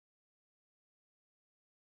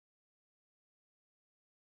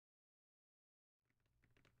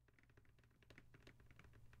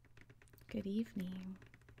Good evening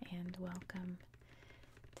and welcome.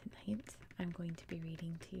 Tonight I'm going to be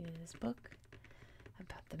reading to you this book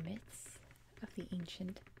about the myths of the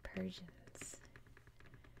ancient Persians.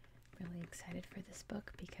 Really excited for this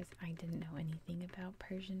book because I didn't know anything about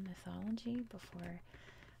Persian mythology before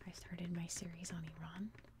I started my series on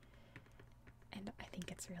Iran, and I think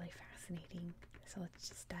it's really fascinating. So let's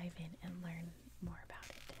just dive in and learn more about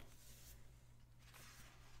it.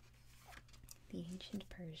 The ancient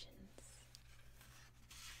Persians.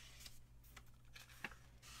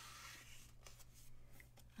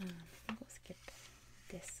 I think we'll skip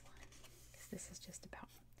this one because this is just about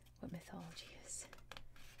what mythology is.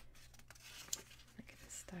 We're going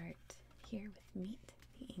to start here with Meet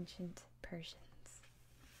the Ancient Persians.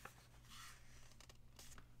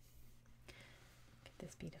 Look at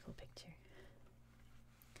this beautiful picture.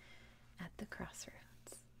 At the crossroads.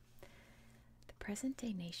 The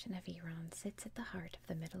present-day nation of Iran sits at the heart of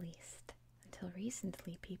the Middle East. Until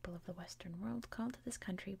recently, people of the Western world called this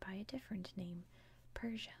country by a different name,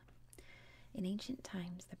 Persia. In ancient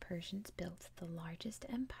times, the Persians built the largest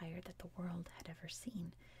empire that the world had ever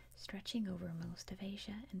seen, stretching over most of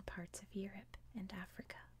Asia and parts of Europe and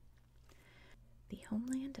Africa. The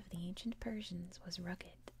homeland of the ancient Persians was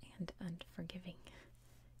rugged and unforgiving.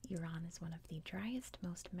 Iran is one of the driest,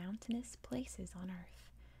 most mountainous places on Earth.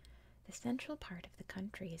 The central part of the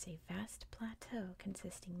country is a vast plateau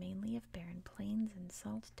consisting mainly of barren plains and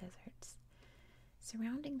salt deserts.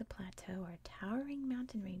 Surrounding the plateau are towering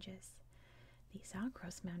mountain ranges. The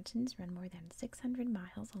Zagros Mountains run more than 600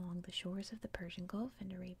 miles along the shores of the Persian Gulf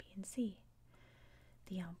and Arabian Sea.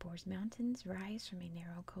 The Alborz Mountains rise from a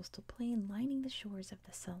narrow coastal plain lining the shores of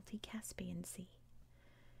the salty Caspian Sea.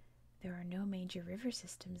 There are no major river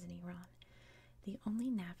systems in Iran. The only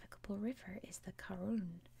navigable river is the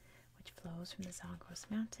Karun, which flows from the Zagros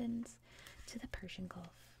Mountains to the Persian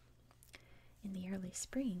Gulf. In the early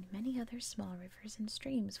spring, many other small rivers and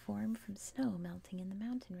streams form from snow melting in the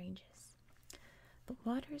mountain ranges. The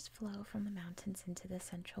waters flow from the mountains into the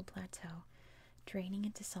central plateau, draining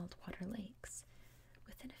into saltwater lakes.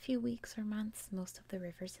 Within a few weeks or months, most of the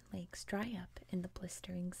rivers and lakes dry up in the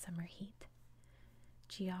blistering summer heat.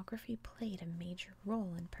 Geography played a major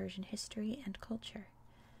role in Persian history and culture.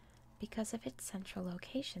 Because of its central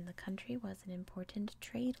location, the country was an important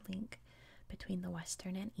trade link between the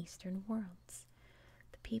Western and Eastern worlds.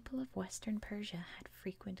 The people of Western Persia had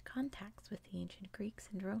frequent contacts with the ancient Greeks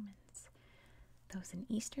and Romans. Those in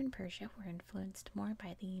Eastern Persia were influenced more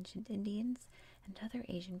by the ancient Indians and other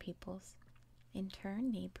Asian peoples. In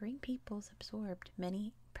turn, neighboring peoples absorbed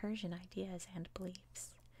many Persian ideas and beliefs.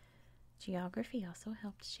 Geography also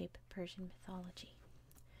helped shape Persian mythology.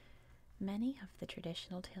 Many of the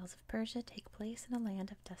traditional tales of Persia take place in a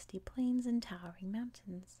land of dusty plains and towering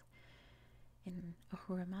mountains. In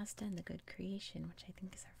Ahura Mazda and the Good Creation, which I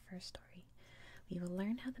think is our first story, we will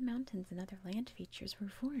learn how the mountains and other land features were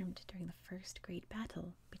formed during the first great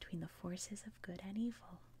battle between the forces of good and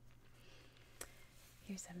evil.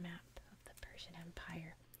 Here's a map of the Persian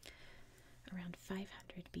Empire around 500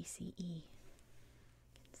 BCE. You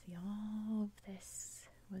can see all of this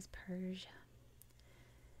was Persia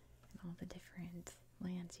and all the different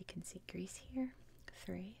lands. You can see Greece here,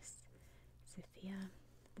 Thrace, Scythia,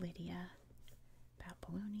 Lydia,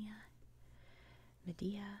 Babylonia,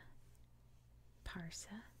 Media,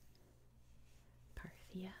 Parsa,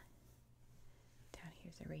 Parthia. Down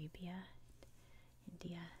here's Arabia,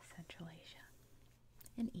 India, Central Asia,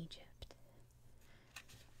 and Egypt.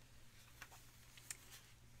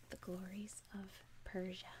 The glories of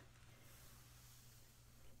Persia.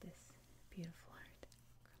 Look at this beautiful art.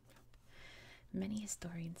 Many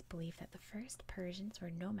historians believe that the first Persians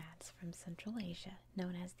were nomads from Central Asia,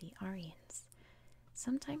 known as the Aryans.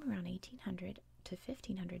 Sometime around 1800 to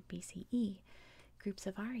 1500 BCE, groups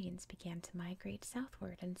of Aryans began to migrate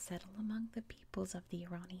southward and settle among the peoples of the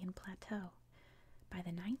Iranian plateau. By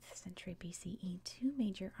the 9th century BCE, two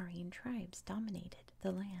major Aryan tribes dominated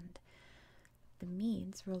the land. The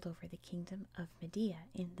Medes ruled over the kingdom of Media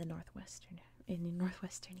in northwestern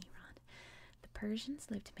Iran. The Persians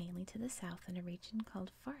lived mainly to the south in a region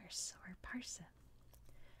called Fars or Parsa.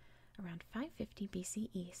 Around 550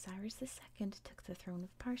 BCE, Cyrus II took the throne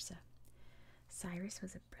of Parsa. Cyrus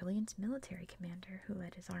was a brilliant military commander who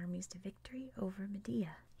led his armies to victory over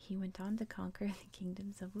Media. He went on to conquer the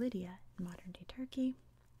kingdoms of Lydia in modern-day Turkey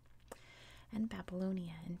and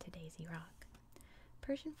Babylonia in today's Iraq.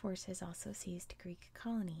 Persian forces also seized Greek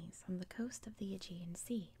colonies on the coast of the Aegean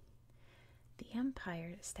Sea. The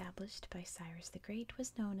empire established by Cyrus the Great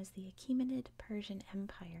was known as the Achaemenid Persian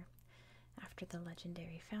Empire, after the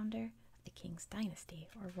legendary founder of the king's dynasty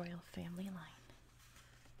or royal family line.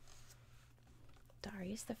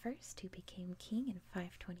 Darius the First, who became king in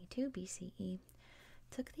 522 BCE,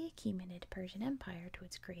 took the Achaemenid Persian Empire to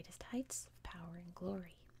its greatest heights of power and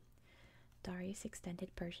glory. Darius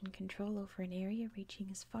extended Persian control over an area reaching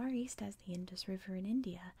as far east as the Indus River in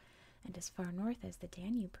India and as far north as the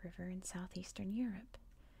Danube River in southeastern Europe.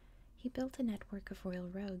 He built a network of royal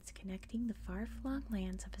roads connecting the far-flung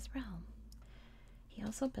lands of his realm. He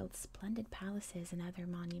also built splendid palaces and other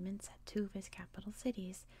monuments at two of his capital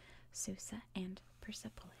cities, Susa and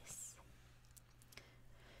Persepolis.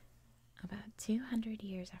 About 200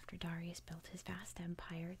 years after Darius built his vast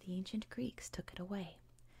empire, the ancient Greeks took it away.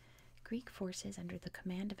 Greek forces under the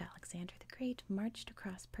command of Alexander the Great marched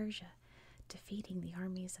across Persia, defeating the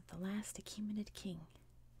armies of the last Achaemenid king.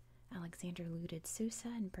 Alexander looted Susa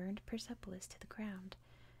and burned Persepolis to the ground.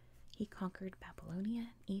 He conquered Babylonia,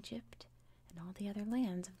 Egypt, and all the other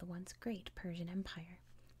lands of the once great Persian Empire.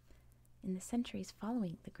 In the centuries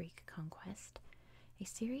following the Greek conquest, a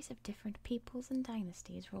series of different peoples and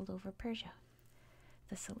dynasties ruled over Persia.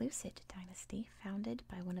 The Seleucid dynasty, founded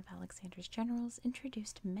by one of Alexander's generals,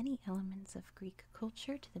 introduced many elements of Greek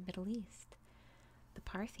culture to the Middle East. The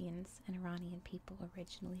Parthians, an Iranian people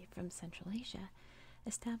originally from Central Asia,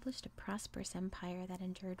 established a prosperous empire that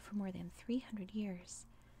endured for more than 300 years.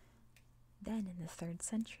 Then, in the 3rd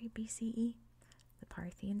century BCE, the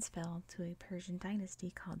Parthians fell to a Persian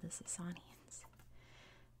dynasty called the Sasanians.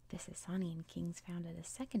 The Sasanian kings founded a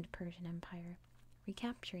second Persian empire,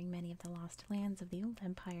 recapturing many of the lost lands of the old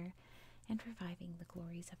empire and reviving the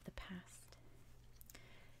glories of the past.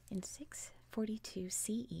 In 642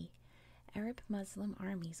 CE, Arab Muslim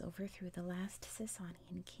armies overthrew the last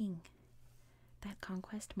Sasanian king. That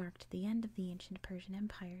conquest marked the end of the ancient Persian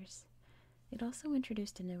empires. It also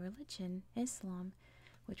introduced a new religion, Islam,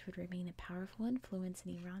 which would remain a powerful influence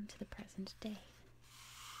in Iran to the present day.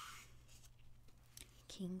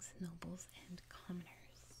 Kings, nobles, and commoners.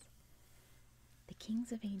 The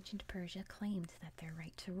kings of ancient Persia claimed that their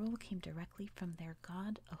right to rule came directly from their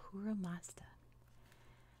god Ahura Mazda.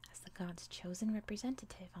 As the god's chosen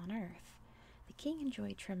representative on earth, the king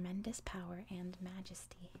enjoyed tremendous power and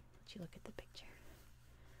majesty. Did you look at the picture?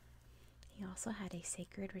 He also had a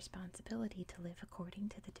sacred responsibility to live according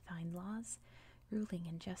to the divine laws, ruling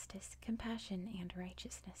in justice, compassion, and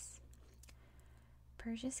righteousness.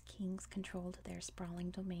 Persia's kings controlled their sprawling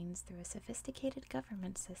domains through a sophisticated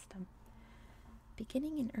government system.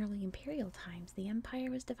 Beginning in early imperial times, the empire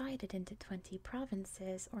was divided into 20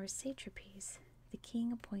 provinces or satrapies. The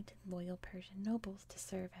king appointed loyal Persian nobles to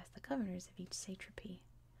serve as the governors of each satrapy.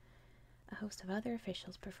 A host of other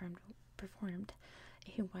officials performed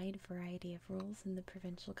a wide variety of roles in the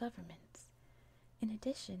provincial governments. In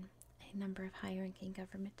addition, a number of high-ranking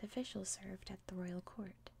government officials served at the royal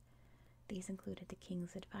court. These included the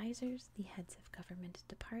king's advisors, the heads of government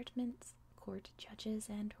departments, court judges,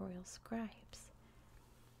 and royal scribes.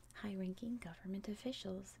 High-ranking government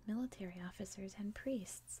officials, military officers, and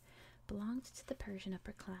priests belonged to the Persian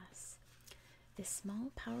upper class. This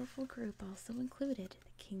small, powerful group also included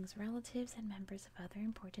the king's relatives and members of other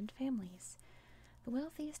important families. The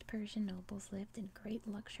wealthiest Persian nobles lived in great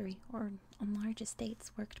luxury or on large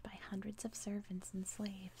estates worked by hundreds of servants and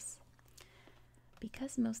slaves.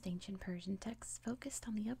 Because most ancient Persian texts focused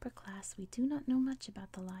on the upper class, we do not know much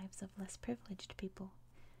about the lives of less privileged people.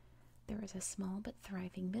 There was a small but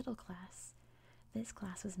thriving middle class. This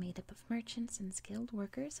class was made up of merchants and skilled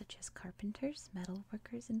workers such as carpenters, metal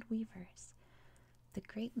workers, and weavers. The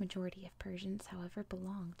great majority of Persians, however,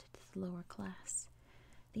 belonged to the lower class.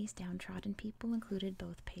 These downtrodden people included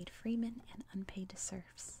both paid freemen and unpaid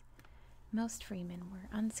serfs. Most freemen were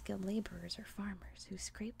unskilled laborers or farmers who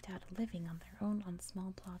scraped out a living on their own on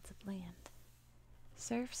small plots of land.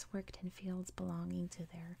 Serfs worked in fields belonging to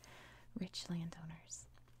their rich landowners.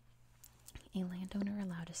 A landowner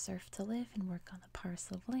allowed a serf to live and work on a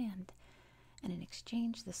parcel of land, and in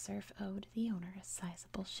exchange the serf owed the owner a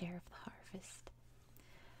sizable share of the harvest.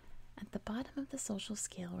 At the bottom of the social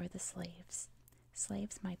scale were the slaves.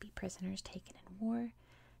 Slaves might be prisoners taken in war,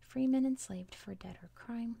 freemen enslaved for debt or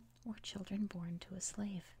crime, or children born to a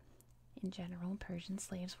slave. In general, Persian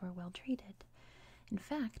slaves were well treated. In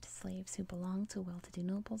fact, slaves who belonged to well-to-do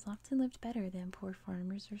nobles often lived better than poor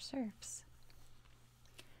farmers or serfs.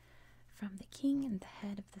 From the king and the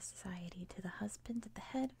head of the society to the husband at the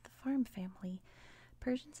head of the farm family,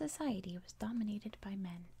 Persian society was dominated by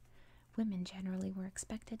men. Women generally were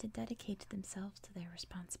expected to dedicate themselves to their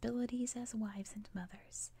responsibilities as wives and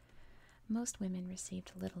mothers. Most women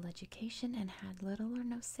received little education and had little or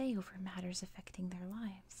no say over matters affecting their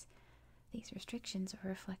lives. These restrictions are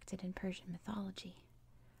reflected in Persian mythology.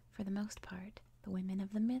 For the most part, the women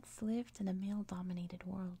of the myths lived in a male-dominated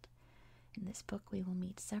world. In this book, we will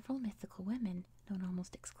meet several mythical women known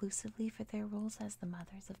almost exclusively for their roles as the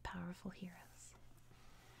mothers of powerful heroes.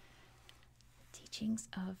 Teachings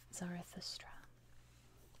of Zarathustra.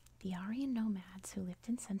 The Aryan nomads who lived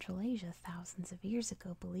in Central Asia thousands of years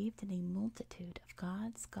ago believed in a multitude of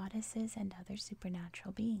gods, goddesses, and other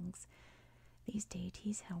supernatural beings. These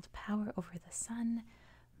deities held power over the sun,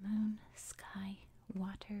 moon, sky,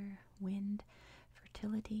 water, wind,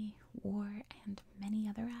 fertility, war, and many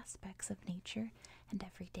other aspects of nature and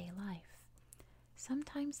everyday life.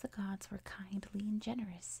 Sometimes the gods were kindly and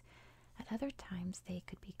generous. At other times they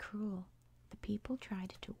could be cruel. The people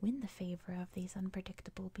tried to win the favor of these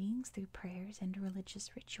unpredictable beings through prayers and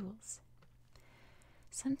religious rituals.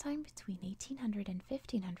 Sometime between 1800 and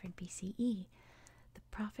 1500 BCE, the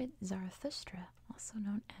prophet Zarathustra, also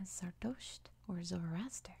known as Zardosht or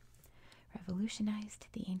Zoroaster, revolutionized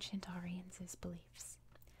the ancient Aryans' beliefs.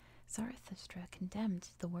 Zarathustra condemned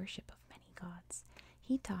the worship of many gods.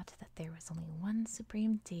 He taught that there was only one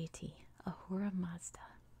supreme deity, Ahura Mazda.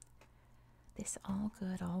 This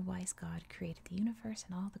all-good, all-wise God created the universe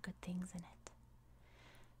and all the good things in it.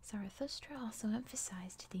 Zarathustra also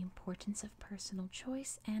emphasized the importance of personal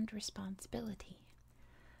choice and responsibility.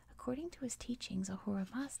 According to his teachings, Ahura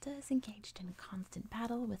Mazda is engaged in a constant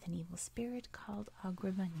battle with an evil spirit called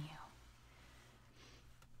Agravanyu.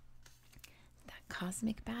 That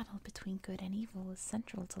cosmic battle between good and evil is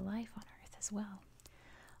central to life on Earth as well.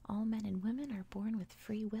 All men and women are born with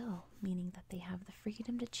free will, meaning that they have the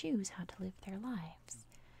freedom to choose how to live their lives.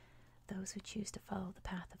 Those who choose to follow the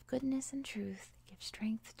path of goodness and truth give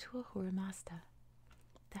strength to Ahura Mazda.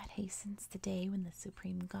 That hastens the day when the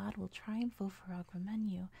supreme god will triumph over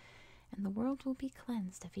Agramanyu, and the world will be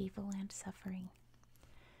cleansed of evil and suffering.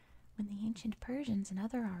 When the ancient Persians and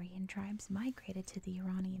other Aryan tribes migrated to the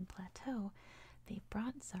Iranian plateau, they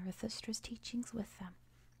brought Zarathustra's teachings with them.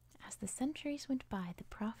 As the centuries went by, the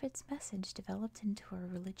prophet's message developed into a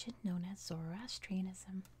religion known as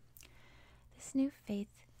Zoroastrianism. This new faith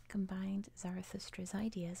combined Zarathustra's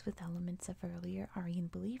ideas with elements of earlier Aryan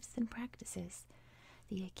beliefs and practices.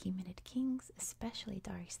 The Achaemenid kings, especially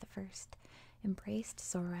Darius I, embraced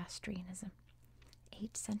Zoroastrianism.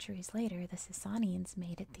 8 centuries later, the Sasanians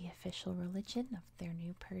made it the official religion of their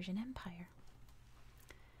new Persian Empire.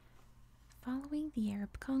 Following the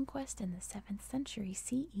Arab conquest in the 7th century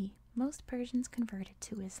CE, most Persians converted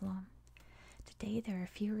to Islam. Today there are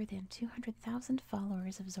fewer than 200,000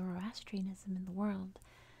 followers of Zoroastrianism in the world,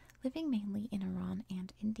 living mainly in Iran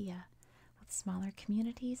and India, with smaller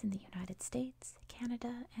communities in the United States,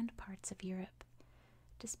 Canada, and parts of Europe.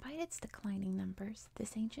 Despite its declining numbers,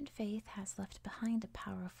 this ancient faith has left behind a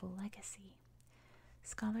powerful legacy.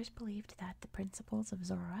 Scholars believed that the principles of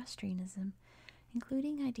Zoroastrianism,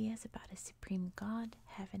 including ideas about a supreme god,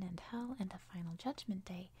 heaven and hell, and a final judgment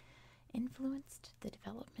day, influenced the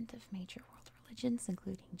development of major world religions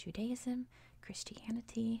including Judaism,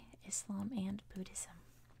 Christianity, Islam, and Buddhism.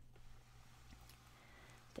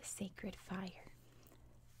 The sacred fire.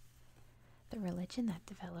 The religion that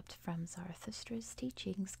developed from Zarathustra's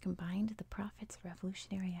teachings combined the prophet's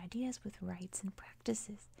revolutionary ideas with rites and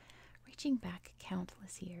practices, reaching back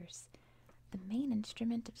countless years. The main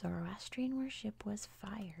instrument of Zoroastrian worship was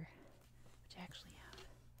fire, which I actually have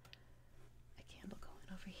a candle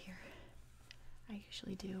going over here. I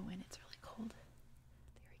usually do when it's really cold.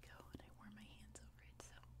 There we go, and I warm my hands over it,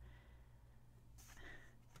 so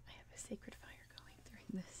I have a sacred fire going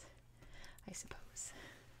during this, I suppose.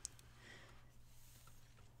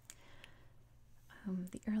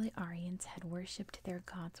 The early Aryans had worshipped their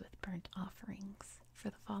gods with burnt offerings. For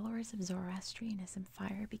the followers of Zoroastrianism,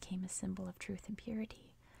 fire became a symbol of truth and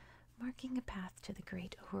purity, marking a path to the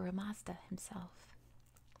great Ahura Mazda himself.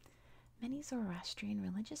 Many Zoroastrian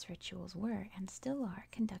religious rituals were, and still are,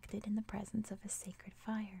 conducted in the presence of a sacred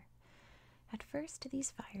fire. At first,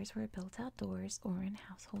 these fires were built outdoors or in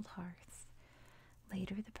household hearths.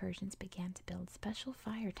 Later, the Persians began to build special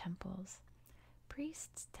fire temples.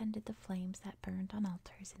 Priests tended the flames that burned on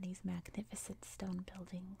altars in these magnificent stone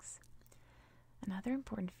buildings. Another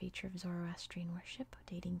important feature of Zoroastrian worship,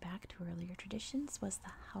 dating back to earlier traditions, was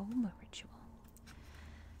the Haoma ritual.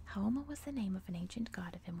 Haoma was the name of an ancient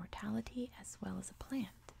god of immortality as well as a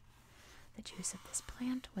plant. The juice of this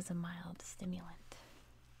plant was a mild stimulant.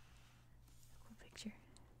 Cool picture.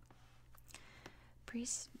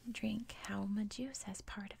 Priests drink Haoma juice as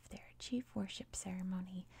part of their chief worship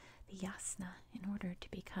ceremony, the yasna, in order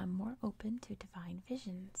to become more open to divine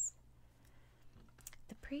visions.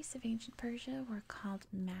 The priests of ancient Persia were called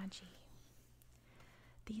magi.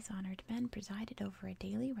 These honored men presided over a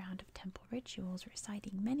daily round of temple rituals,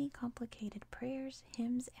 reciting many complicated prayers,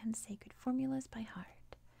 hymns, and sacred formulas by heart.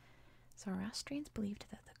 Zoroastrians believed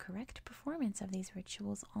that the correct performance of these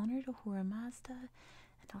rituals honored Ahura Mazda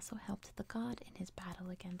and also helped the god in his battle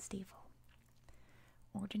against evil.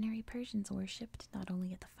 Ordinary Persians worshipped not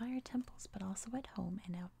only at the fire temples but also at home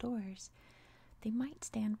and outdoors. They might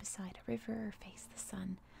stand beside a river or face the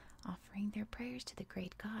sun, offering their prayers to the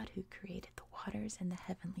great god who created the waters and the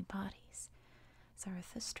heavenly bodies.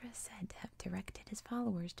 Zarathustra said to have directed his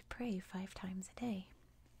followers to pray 5 times a day.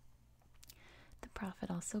 The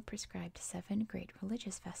prophet also prescribed 7 great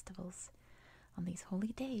religious festivals. On these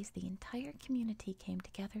holy days, the entire community came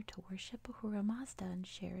together to worship Ahura Mazda and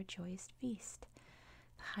share a joyous feast.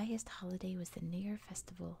 The highest holiday was the New Year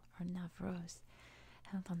festival, or Navroz,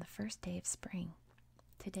 held on the first day of spring.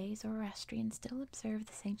 Today, Zoroastrians still observe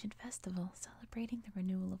this ancient festival, celebrating the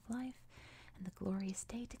renewal of life and the glorious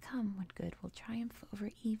day to come when good will triumph over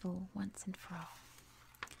evil once and for all.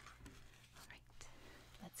 Alright,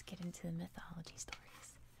 let's get into the mythology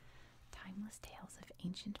stories. Timeless tales of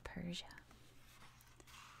ancient Persia.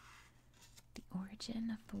 The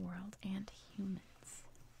origin of the world and humans.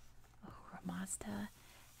 Ahura Mazda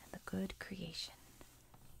and the good creation.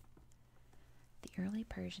 The early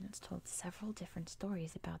Persians told several different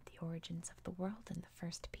stories about the origins of the world and the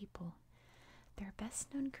first people. Their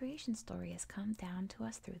best-known creation story has come down to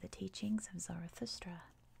us through the teachings of Zarathustra.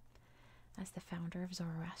 As the founder of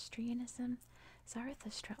Zoroastrianism,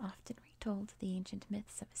 Zarathustra often retold the ancient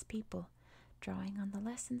myths of his people, drawing on the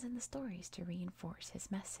lessons in the stories to reinforce his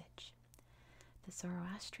message. The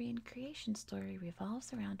Zoroastrian creation story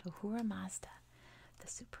revolves around Ahura Mazda, the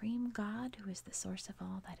supreme god who is the source of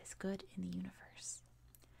all that is good in the universe.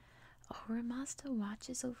 Ahura Mazda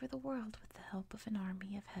watches over the world with the help of an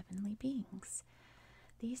army of heavenly beings.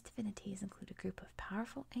 These divinities include a group of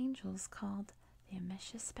powerful angels called the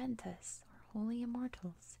Ameshaspentas, or Holy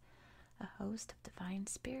Immortals, a host of divine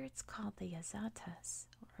spirits called the Yazatas,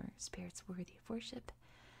 or spirits worthy of worship,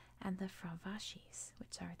 and the Fravashis,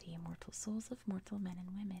 which are the immortal souls of mortal men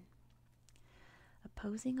and women.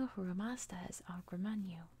 Opposing Ahura Mazda is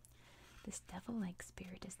Agramanyu. This devil-like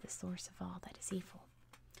spirit is the source of all that is evil.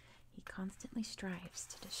 He constantly strives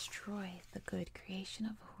to destroy the good creation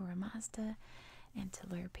of Ahura Mazda and to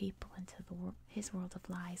lure people into his world of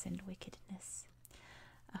lies and wickedness.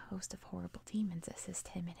 A host of horrible demons assist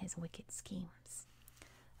him in his wicked schemes.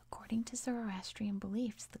 According to Zoroastrian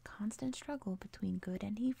beliefs, the constant struggle between good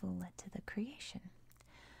and evil led to the creation.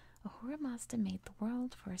 Ahura Mazda made the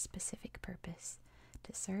world for a specific purpose,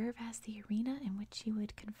 to serve as the arena in which he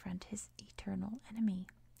would confront his eternal enemy.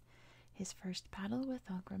 His first battle with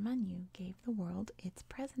Agramanyu gave the world its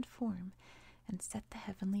present form and set the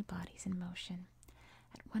heavenly bodies in motion.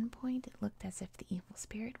 At one point, it looked as if the evil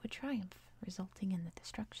spirit would triumph, resulting in the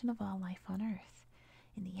destruction of all life on earth.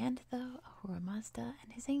 In the end, though, Ahura Mazda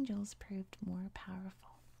and his angels proved more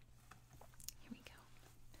powerful. Here we go.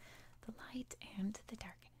 The light and the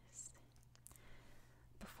darkness.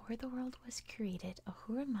 Before the world was created,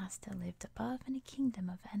 Ahura Mazda lived above in a kingdom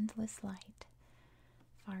of endless light.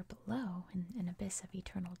 Far below, in an abyss of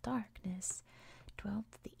eternal darkness, dwelt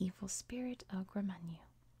the evil spirit Agramanyu.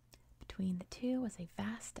 Between the two was a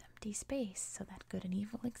vast empty space, so that good and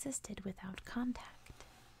evil existed without contact.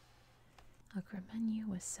 Agramanyu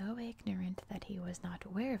was so ignorant that he was not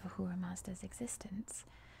aware of Ahura Mazda's existence,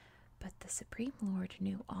 but the Supreme Lord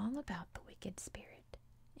knew all about the wicked spirit.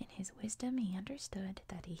 In his wisdom, he understood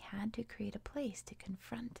that he had to create a place to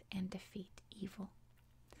confront and defeat evil.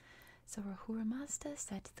 So Ahura Mazda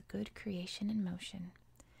set the good creation in motion.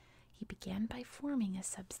 He began by forming a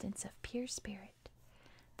substance of pure spirit.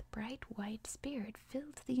 The bright white spirit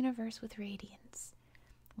filled the universe with radiance.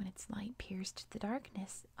 When its light pierced the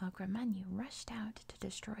darkness, Agramanyu rushed out to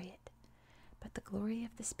destroy it. But the glory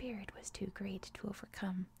of the spirit was too great to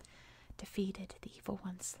overcome. Defeated, the evil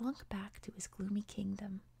one slunk back to his gloomy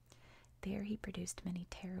kingdom. There he produced many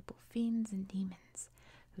terrible fiends and demons,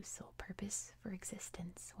 whose sole purpose for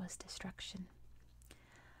existence was destruction.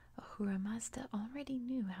 Ahura Mazda already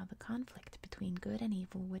knew how the conflict between good and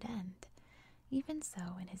evil would end. Even so,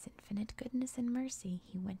 in his infinite goodness and mercy,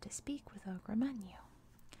 he went to speak with Agramanyu.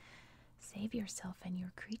 "Save yourself and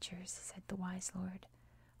your creatures," said the wise lord.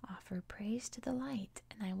 "Offer praise to the light,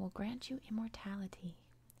 and I will grant you immortality."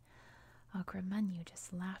 Agramanyu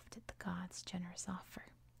just laughed at the god's generous offer.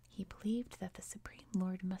 He believed that the Supreme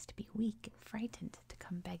Lord must be weak and frightened to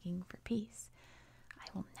come begging for peace. "I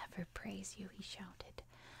will never praise you," he shouted.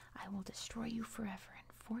 "I will destroy you forever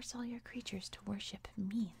and force all your creatures to worship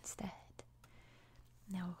me instead."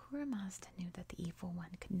 Now Ahura Mazda knew that the evil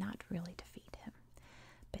one could not really defeat him,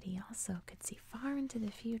 but he also could see far into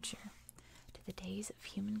the future, to the days of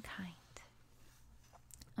humankind.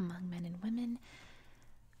 Among men and women,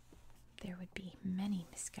 would be many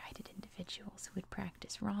misguided individuals who would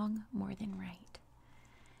practice wrong more than right.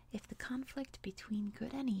 If the conflict between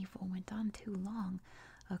good and evil went on too long,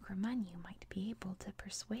 Ugramanyu might be able to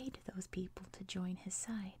persuade those people to join his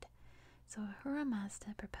side. So Ahura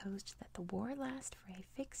Mazda proposed that the war last for a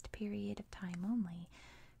fixed period of time only.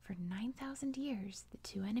 For 9,000 years, the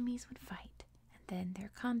two enemies would fight, and then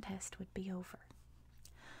their contest would be over.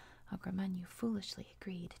 Ugramanyu foolishly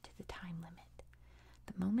agreed to the time limit.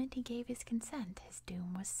 The moment he gave his consent, his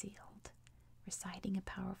doom was sealed. Reciting a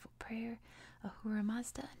powerful prayer, Ahura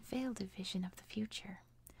Mazda unveiled a vision of the future.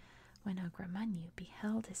 When Ugramanyu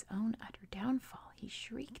beheld his own utter downfall, he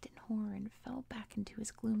shrieked in horror and fell back into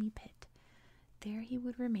his gloomy pit. There he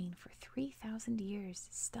would remain for 3,000 years,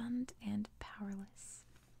 stunned and powerless.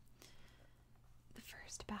 The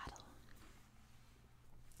first battle.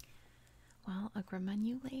 While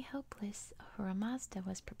Ugramanyu lay helpless, Ahura Mazda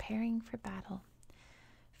was preparing for battle.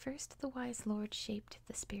 First, the wise lord shaped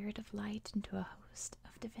the spirit of light into a host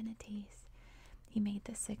of divinities. He made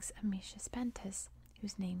the 6 Amishaspentas,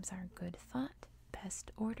 whose names are good thought, best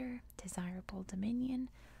order, desirable dominion,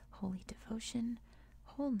 holy devotion,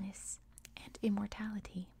 wholeness, and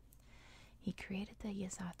immortality. He created the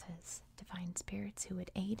Yazatas, divine spirits who would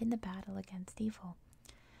aid in the battle against evil.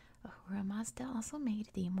 Ahura Mazda also made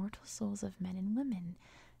the immortal souls of men and women,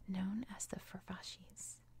 known as the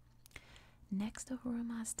Farvashis. Next, Ahura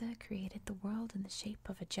Mazda created the world in the shape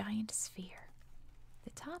of a giant sphere. The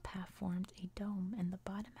top half formed a dome, and the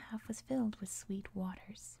bottom half was filled with sweet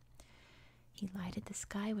waters. He lighted the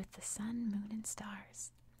sky with the sun, moon, and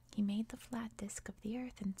stars. He made the flat disk of the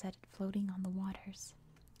earth and set it floating on the waters.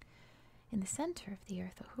 In the center of the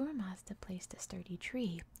earth, Ahura Mazda placed a sturdy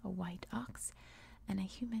tree, a white ox, and a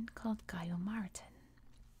human called Gayomaratin.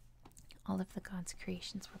 All of the gods'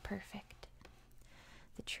 creations were perfect.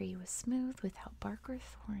 The tree was smooth, without bark or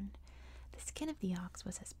thorn. The skin of the ox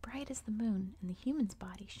was as bright as the moon, and the human's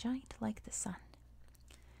body shined like the sun.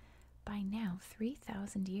 By now,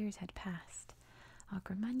 3,000 years had passed.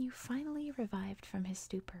 Ugramanyu finally revived from his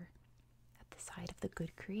stupor. At the sight of the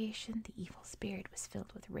good creation, the evil spirit was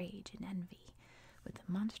filled with rage and envy. With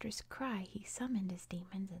a monstrous cry, he summoned his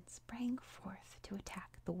demons and sprang forth to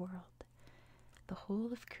attack the world. The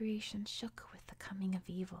whole of creation shook with the coming of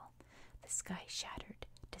evil. The sky shattered,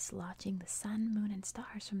 dislodging the sun, moon, and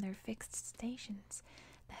stars from their fixed stations.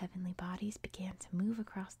 The heavenly bodies began to move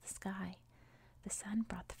across the sky. The sun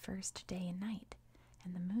brought the first day and night,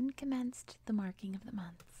 and the moon commenced the marking of the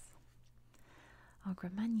months.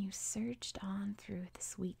 Ugramanyu surged on through the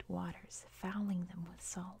sweet waters, fouling them with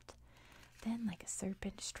salt. Then, like a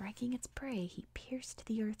serpent striking its prey, he pierced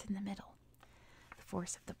the earth in the middle. The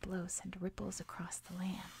force of the blow sent ripples across the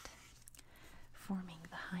land, forming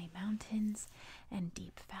the high mountains and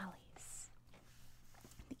deep valleys.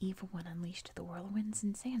 The evil one unleashed the whirlwinds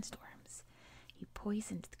and sandstorms. He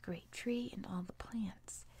poisoned the great tree and all the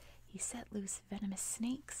plants. He set loose venomous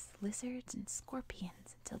snakes, lizards, and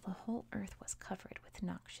scorpions until the whole earth was covered with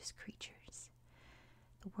noxious creatures.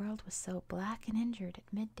 The world was so black and injured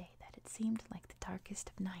at midday that it seemed like the darkest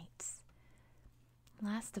of nights.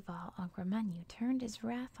 Last of all, Ugramanyu turned his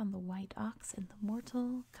wrath on the white ox and the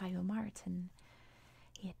mortal Gayomaratin.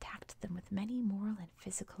 He attacked them with many moral and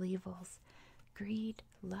physical evils: greed,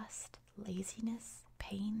 lust, laziness,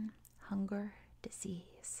 pain, hunger,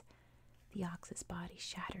 disease. The ox's body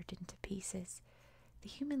shattered into pieces. The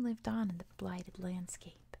human lived on in the blighted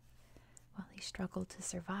landscape. While he struggled to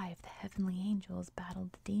survive, the heavenly angels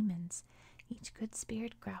battled the demons, each good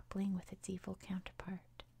spirit grappling with its evil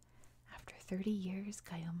counterpart. After 30 years,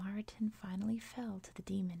 Gayomaratin finally fell to the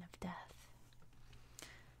demon of death.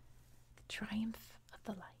 The triumph of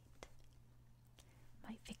the light.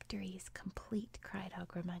 My victory is complete, cried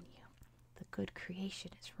Ugramanyu. The good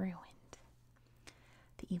creation is ruined.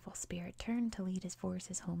 The evil spirit turned to lead his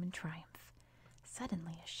forces home in triumph.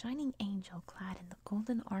 Suddenly, a shining angel clad in the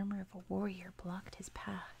golden armor of a warrior blocked his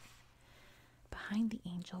path. Behind the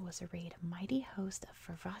angel was arrayed a mighty host of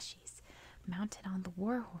Farvashis, mounted on the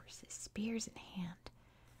war horses, spears in hand.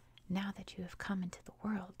 Now that you have come into the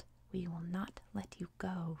world, we will not let you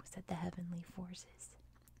go, said the heavenly forces.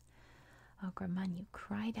 Ugramanyu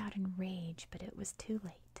cried out in rage, but it was too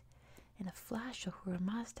late. In a flash, Ahura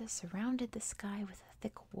Mazda surrounded the sky with a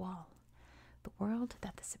thick wall. The world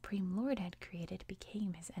that the Supreme Lord had created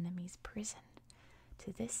became his enemy's prison.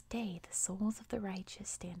 To this day, the souls of the righteous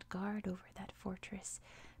stand guard over that fortress,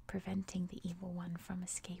 preventing the evil one from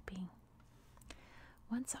escaping.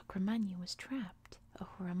 Once Ugramanyu was trapped,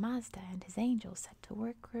 Ahura Mazda and his angels set to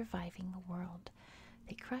work reviving the world.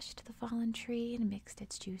 They crushed the fallen tree and mixed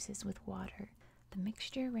its juices with water. The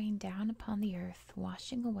mixture rained down upon the earth,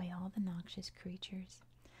 washing away all the noxious creatures.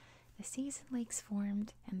 The seas and lakes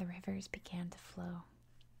formed, and the rivers began to flow.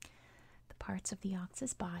 The parts of the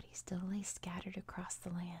ox's body still lay scattered across the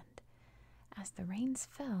land. As the rains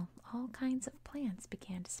fell, all kinds of plants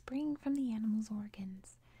began to spring from the animal's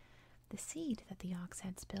organs. The seed that the ox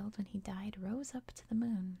had spilled when he died rose up to the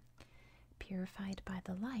moon. Purified by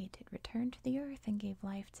the light, it returned to the earth and gave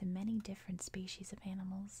life to many different species of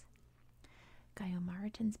animals.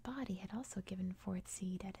 Gaiomartin's body had also given forth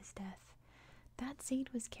seed at his death. That seed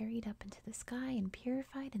was carried up into the sky and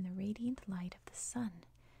purified in the radiant light of the sun.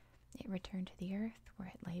 It returned to the earth, where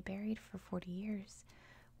it lay buried for 40 years,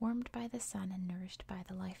 warmed by the sun and nourished by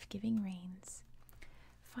the life-giving rains.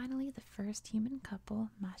 Finally, the first human couple,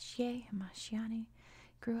 Mashiach and Mashiane,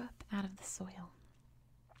 grew up out of the soil.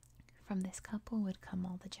 From this couple would come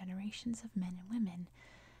all the generations of men and women.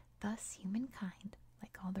 Thus, humankind,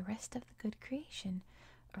 like all the rest of the good creation,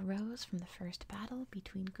 arose from the first battle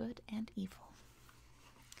between good and evil.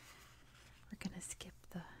 We're going to skip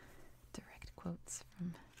the direct quotes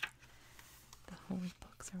from the holy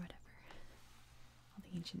books or whatever, all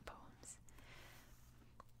the ancient poems.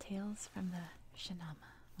 Tales from the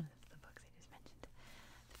Shahnameh, one of the books I just mentioned.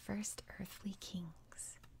 The first earthly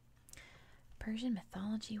kings. Persian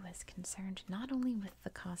mythology was concerned not only with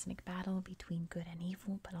the cosmic battle between good and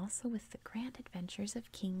evil, but also with the grand adventures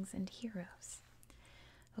of kings and heroes.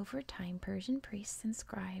 Over time, Persian priests and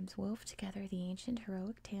scribes wove together the ancient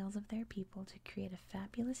heroic tales of their people to create a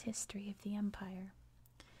fabulous history of the empire.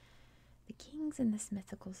 The kings in this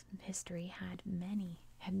mythical history had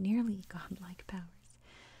nearly godlike powers.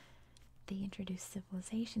 They introduced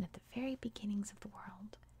civilization at the very beginnings of the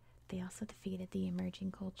world. They also defeated the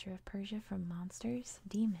emerging culture of Persia from monsters,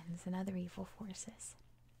 demons, and other evil forces.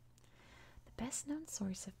 The best-known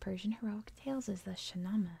source of Persian heroic tales is the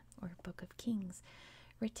Shahnameh, or Book of Kings,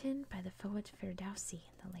 written by the poet Ferdowsi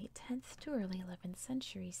in the late 10th to early 11th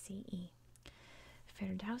century CE.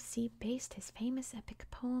 Ferdowsi based his famous epic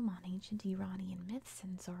poem on ancient Iranian myths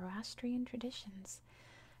and Zoroastrian traditions.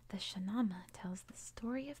 The Shahnameh tells the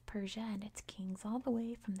story of Persia and its kings all the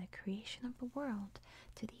way from the creation of the world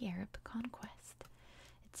to the Arab conquest.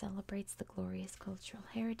 It celebrates the glorious cultural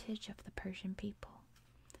heritage of the Persian people.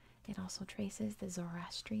 It also traces the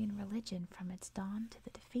Zoroastrian religion from its dawn to the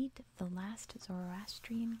defeat of the last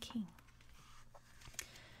Zoroastrian king.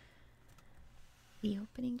 The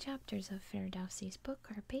opening chapters of Ferdowsi's book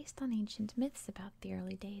are based on ancient myths about the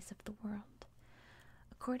early days of the world.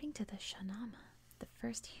 According to the Shahnameh, the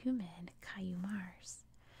first human, Kayumars,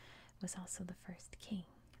 was also the first king.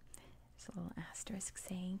 There's a little asterisk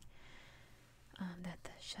saying that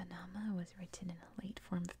the Shahnameh was written in a late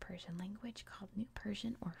form of Persian language called New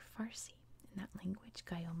Persian or Farsi. In that language,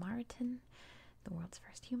 Gaiomartin, the world's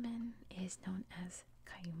first human, is known as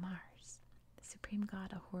Kayumars. The supreme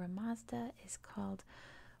god Ahura Mazda is called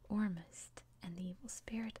Ormuzd, and the evil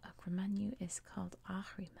spirit Akramanyu is called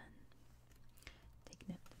Ahriman. Take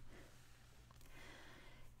note.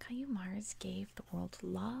 Kayumars gave the world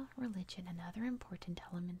law, religion, and other important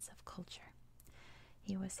elements of culture.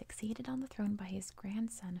 He was succeeded on the throne by his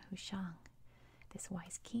grandson Hushang. This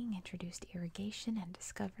wise king introduced irrigation and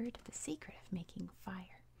discovered the secret of making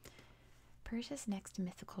fire. Persia's next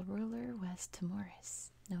mythical ruler was Timoris,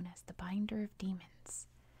 known as the binder of demons.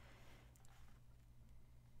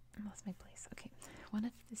 I lost my place. Okay. One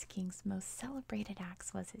of this king's most celebrated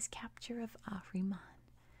acts was his capture of Ahriman.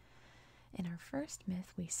 In our first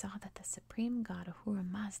myth, we saw that the supreme god Ahura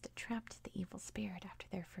Mazda trapped the evil spirit after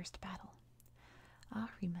their first battle.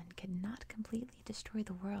 Ahriman could not completely destroy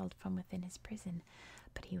the world from within his prison,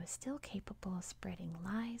 but he was still capable of spreading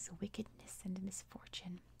lies, wickedness, and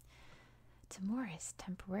misfortune. Timoris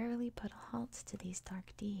temporarily put a halt to these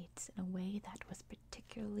dark deeds in a way that was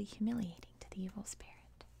particularly humiliating to the evil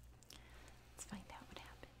spirit. Let's find out what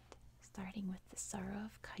happened, starting with the sorrow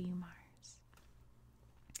of Kayumars.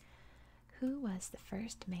 Who was the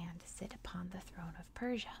first man to sit upon the throne of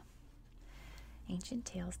Persia? Ancient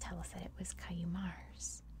tales tell us that it was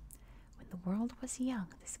Kayumars. When the world was young,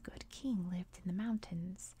 this good king lived in the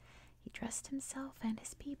mountains. He dressed himself and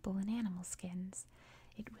his people in animal skins.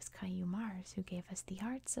 It was Kayumars who gave us the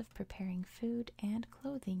arts of preparing food and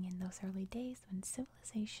clothing in those early days when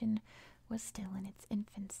civilization was still in its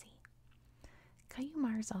infancy.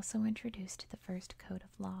 Kayumars also introduced the first code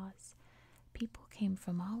of laws. People came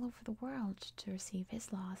from all over the world to receive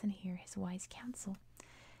his laws and hear his wise counsel.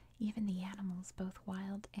 Even the animals, both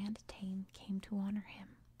wild and tame, came to honor him.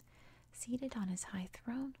 Seated on his high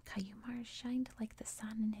throne, Kayumars shined like the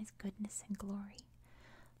sun in his goodness and glory.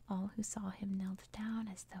 All who saw him knelt down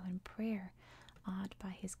as though in prayer, awed by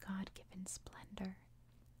his God-given splendor.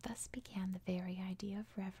 Thus began the very idea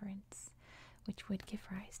of reverence, which would give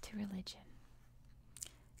rise to religion.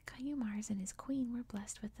 Kayumars and his queen were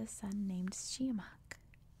blessed with a son named Shiamak.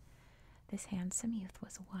 This handsome youth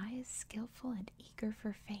was wise, skillful, and eager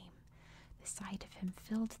for fame. The sight of him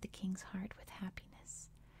filled the king's heart with happiness.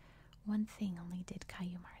 One thing only did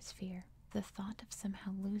Kayumars fear, the thought of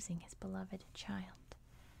somehow losing his beloved child.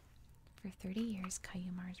 For 30 years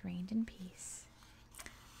Kayumars reigned in peace,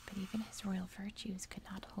 but even his royal virtues could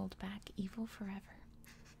not hold back evil forever.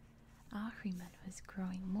 Ahriman was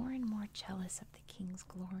growing more and more jealous of the king's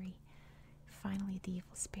glory. Finally, the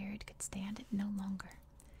evil spirit could stand it no longer.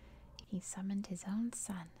 He summoned his own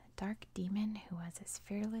son, a dark demon who was as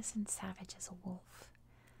fearless and savage as a wolf.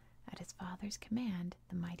 At his father's command,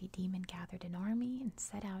 the mighty demon gathered an army and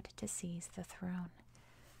set out to seize the throne.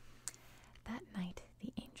 That night,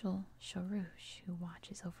 the angel Shorush, who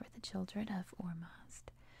watches over the children of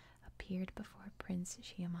Ormazd, appeared before Prince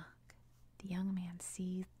Shiamak. The young man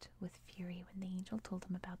seethed with fury when the angel told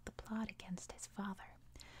him about the plot against his father.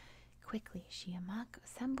 Quickly, Shiamak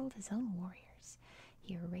assembled his own warriors.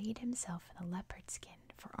 He arrayed himself in a leopard skin,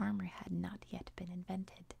 for armor had not yet been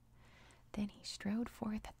invented. Then he strode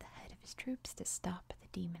forth at the head of his troops to stop the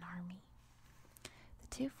demon army. The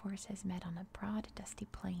two forces met on a broad, dusty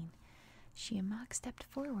plain. Shiamak stepped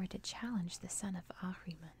forward to challenge the son of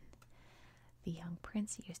Ahriman. The young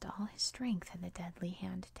prince used all his strength in the deadly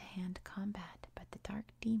hand-to-hand combat, but the dark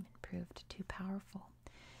demon proved too powerful.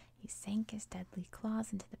 He sank his deadly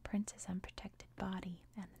claws into the prince's unprotected body,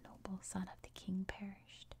 and the noble son of the king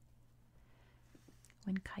perished.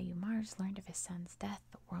 When Kayumars learned of his son's death,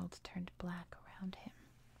 the world turned black around him.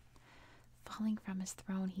 Falling from his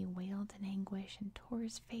throne, he wailed in anguish and tore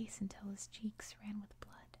his face until his cheeks ran with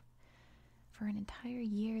blood. For an entire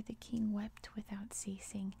year, the king wept without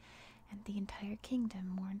ceasing, and the entire kingdom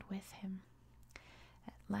mourned with him.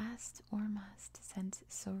 At last, Ormazd sent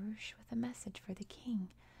Sorush with a message for the king.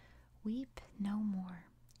 "Weep no more.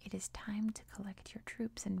 It is time to collect your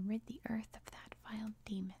troops and rid the earth of that vile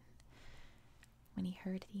demon." When he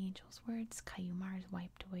heard the angel's words, Kayumars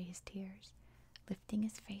wiped away his tears. Lifting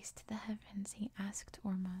his face to the heavens, he asked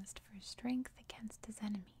Ormazd for strength against his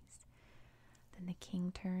enemies. Then the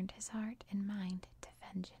king turned his heart and mind to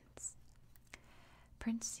vengeance.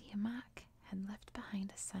 Prince Shiamak had left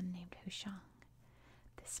behind a son named Hushang.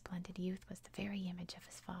 This splendid youth was the very image of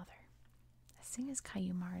his father. As soon as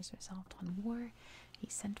Kayumars resolved on war, he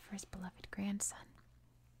sent for his beloved grandson.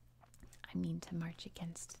 "I mean to march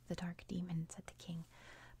against the dark demon," said the king,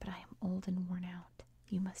 "but I am old and worn out.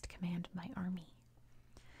 You must command my army."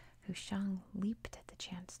 Hushang leaped at the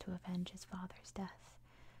chance to avenge his father's death.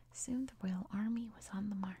 Soon the royal army was on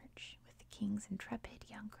the march, with the king's intrepid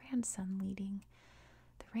young grandson leading.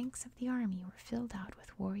 The ranks of the army were filled out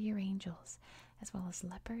with warrior angels, as well as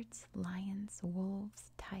leopards, lions,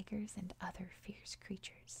 wolves, tigers, and other fierce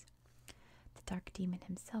creatures. The dark demon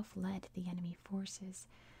himself led the enemy forces,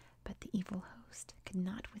 but the evil host could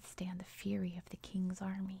not withstand the fury of the king's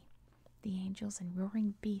army. The angels and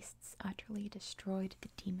roaring beasts utterly destroyed the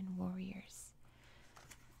demon warriors.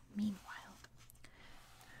 Meanwhile,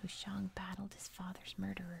 Hushang battled his father's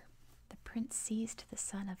murderer. The prince seized the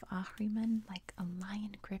son of Ahriman like a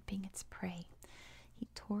lion gripping its prey. He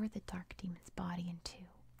tore the dark demon's body in two.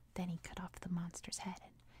 Then he cut off the monster's head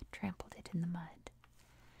and trampled it in the mud.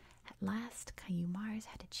 At last, Kayumars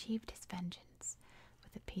had achieved his vengeance.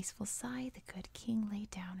 With a peaceful sigh, the good king lay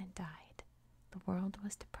down and died. The world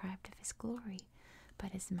was deprived of his glory,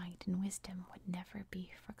 but his might and wisdom would never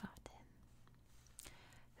be forgotten.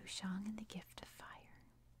 Hushang and the Gift of Fire.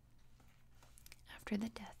 After the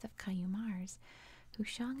death of Kayumars,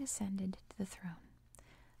 Hushang ascended to the throne.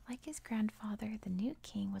 Like his grandfather, the new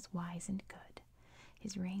king was wise and good.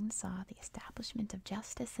 His reign saw the establishment of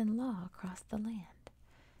justice and law across the land.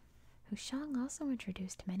 Hushang also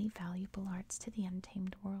introduced many valuable arts to the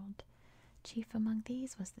untamed world. Chief among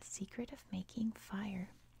these was the secret of making fire.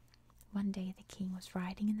 One day the king was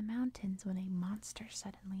riding in the mountains when a monster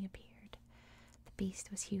suddenly appeared. The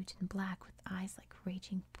beast was huge and black with eyes like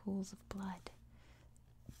raging pools of blood.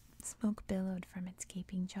 Smoke billowed from its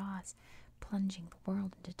gaping jaws, plunging the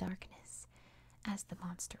world into darkness. As the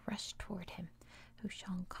monster rushed toward him,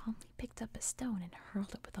 Hushang calmly picked up a stone and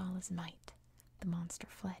hurled it with all his might. The monster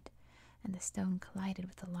fled, and the stone collided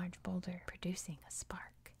with a large boulder, producing a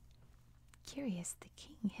spark. Curious, the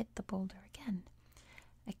king hit the boulder again.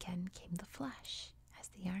 Again came the flash, as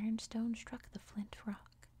the iron stone struck the flint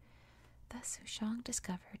rock. Thus Hushang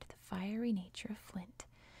discovered the fiery nature of flint,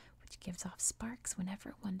 which gives off sparks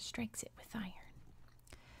whenever one strikes it with iron.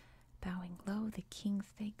 Bowing low, the king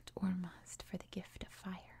thanked Ormuzd for the gift of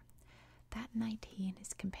fire. That night he and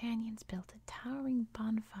his companions built a towering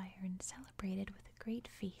bonfire and celebrated with a great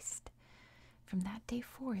feast. From that day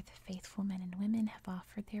forth, faithful men and women have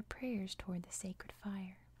offered their prayers toward the sacred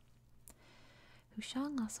fire.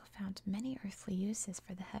 Hushang also found many earthly uses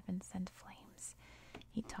for the heaven-sent flames.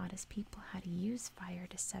 He taught his people how to use fire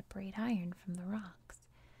to separate iron from the rocks.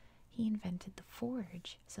 He invented the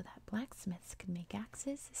forge so that blacksmiths could make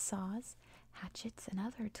axes, saws, hatchets, and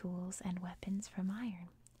other tools and weapons from iron.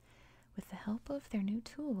 With the help of their new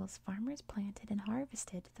tools, farmers planted and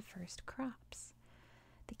harvested the first crops.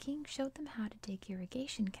 The king showed them how to dig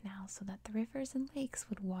irrigation canals so that the rivers and lakes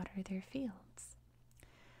would water their fields.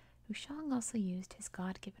 Hushang also used his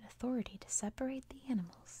God-given authority to separate the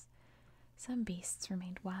animals. Some beasts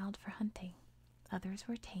remained wild for hunting. Others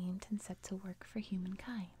were tamed and set to work for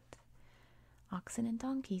humankind. Oxen and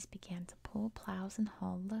donkeys began to pull plows and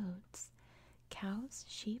haul loads. Cows,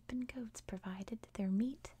 sheep, and goats provided their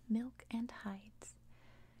meat, milk, and hides.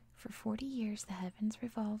 For 40 years the heavens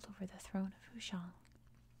revolved over the throne of Hushang.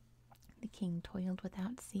 The king toiled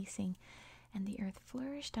without ceasing, and the earth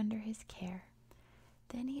flourished under his care.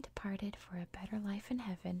 Then he departed for a better life in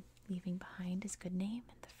heaven, leaving behind his good name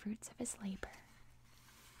and the fruits of his labor.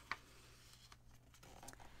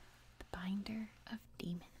 The Binder of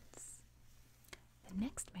Demons. The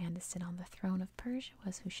next man to sit on the throne of Persia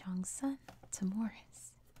was Hushang's son,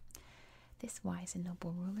 Timoris. This wise and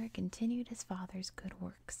noble ruler continued his father's good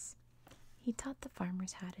works. He taught the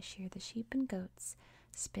farmers how to shear the sheep and goats,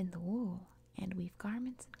 spin the wool, and weave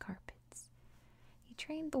garments and carpets. He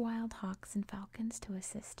trained the wild hawks and falcons to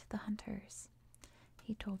assist the hunters.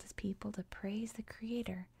 He told his people to praise the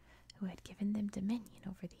Creator, who had given them dominion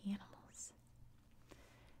over the animals.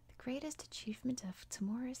 The greatest achievement of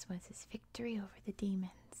Timoris was his victory over the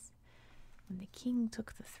demons. When the king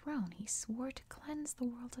took the throne, he swore to cleanse the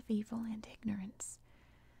world of evil and ignorance.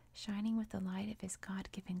 Shining with the light of his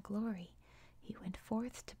God-given glory, he went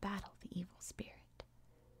forth to battle the evil spirit.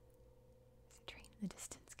 There's a train in the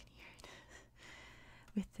distance, can you hear it?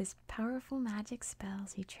 With his powerful magic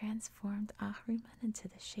spells, he transformed Ahriman into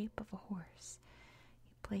the shape of a horse.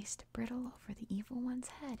 He placed a bridle over the evil one's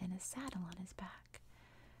head and a saddle on his back.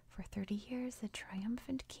 For 30 years, the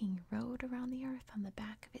triumphant king rode around the earth on the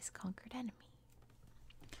back of his conquered enemy.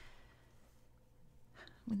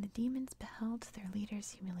 When the demons beheld their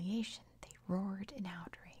leader's humiliation, they roared in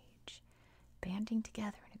outrage. Banding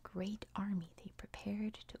together in a great army, they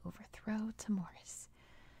prepared to overthrow Timoris.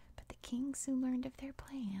 But the king soon learned of their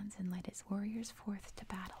plans and led his warriors forth to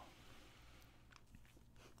battle.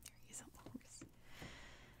 There he is on the horse.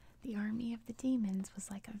 The army of the demons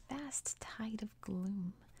was like a vast tide of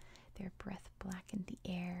gloom. Their breath blackened the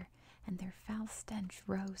air, and their foul stench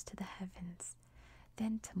rose to the heavens.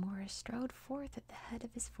 Then Timoris strode forth at the head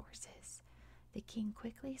of his forces. The king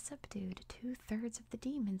quickly subdued 2/3 of the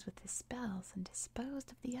demons with his spells and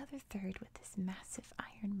disposed of the other third with his massive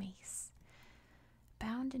iron mace.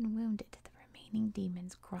 Bound and wounded, the remaining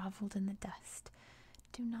demons groveled in the dust.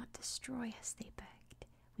 "Do not destroy us," they begged.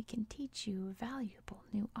 "We can teach you valuable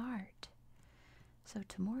new art." So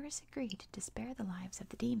Timoris agreed to spare the lives of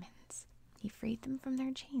the demons. He freed them from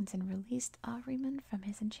their chains and released Ahriman from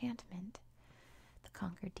his enchantment. The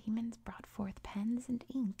conquered demons brought forth pens and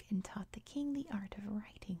ink and taught the king the art of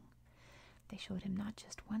writing. They showed him not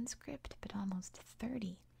just one script, but almost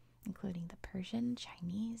 30, including the Persian,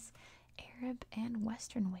 Chinese, Arab, and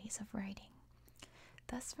Western ways of writing.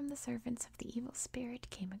 Thus from the servants of the evil spirit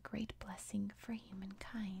came a great blessing for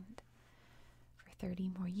humankind. For 30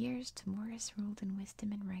 more years, Timoris ruled in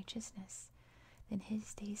wisdom and righteousness. Then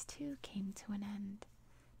his days too came to an end.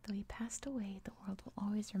 Though he passed away, the world will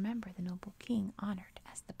always remember the noble king honored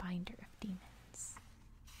as the binder of demons.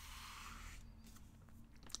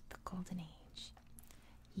 The Golden Age.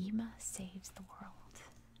 Yima saves the world.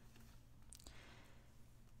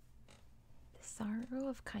 The Sorrow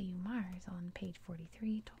of Kayumars on page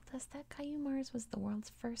 43 told us that Kayumars was the world's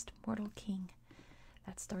first mortal king.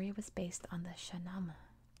 That story was based on the Shahnameh.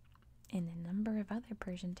 In a number of other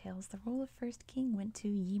Persian tales, the role of first king went to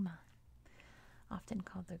Yima. Often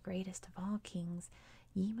called the greatest of all kings,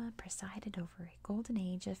 Yima presided over a golden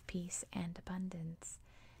age of peace and abundance.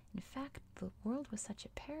 In fact, the world was such a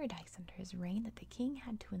paradise under his reign that the king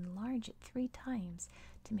had to enlarge it 3 times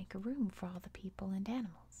to make room for all the people and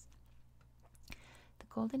animals. The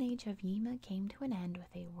golden age of Yima came to an end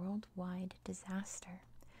with a worldwide disaster.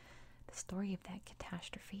 The story of that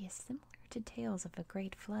catastrophe is similar to tales of a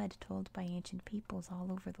great flood told by ancient peoples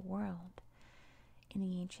all over the world. In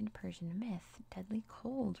the ancient Persian myth, deadly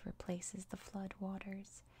cold replaces the flood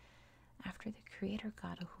waters. After the creator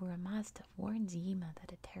god Ahura Mazda warns Yima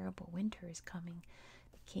that a terrible winter is coming,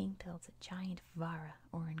 the king builds a giant vara,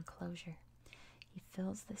 or enclosure. He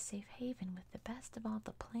fills the safe haven with the best of all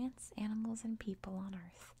the plants, animals, and people on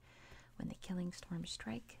earth. When the killing storms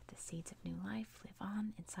strike, the seeds of new life live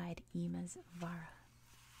on inside Yima's vara.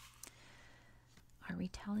 Our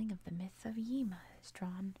retelling of the myth of Yima is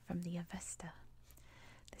drawn from the Avesta.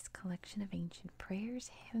 This collection of ancient prayers,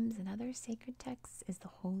 hymns, and other sacred texts is the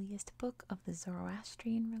holiest book of the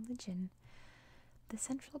Zoroastrian religion. The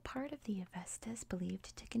central part of the Avesta is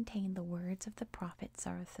believed to contain the words of the prophet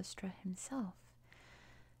Zarathustra himself.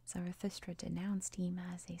 Zarathustra denounced Yima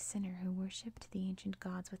as a sinner who worshipped the ancient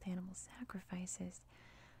gods with animal sacrifices.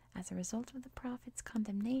 As a result of the prophet's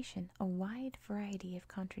condemnation, a wide variety of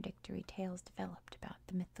contradictory tales developed about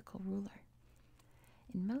the mythical ruler.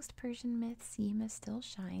 In most Persian myths, Yima still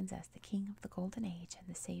shines as the king of the Golden Age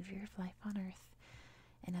and the savior of life on earth.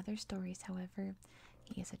 In other stories, however,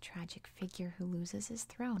 he is a tragic figure who loses his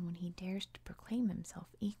throne when he dares to proclaim himself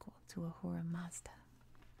equal to Ahura Mazda.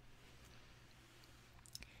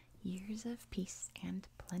 Years of peace and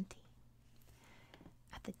plenty.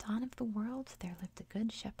 At the dawn of the world, there lived a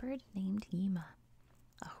good shepherd named Yima.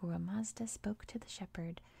 Ahura Mazda spoke to the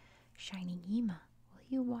shepherd, "Shining Yima, will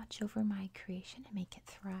you watch over my creation and make it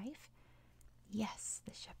thrive?" "Yes,"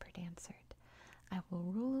 the shepherd answered. "I will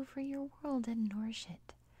rule over your world and nourish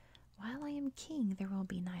it. While I am king, there will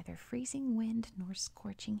be neither freezing wind nor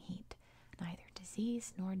scorching heat, neither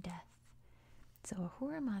disease nor death." So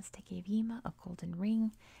Ahura Mazda gave Yima a golden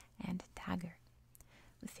ring and dagger.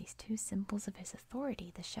 With these two symbols of his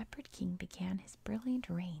authority, the shepherd king began his brilliant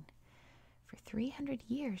reign. For 300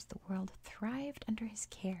 years, the world thrived under his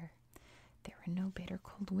care. There were no bitter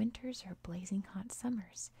cold winters or blazing hot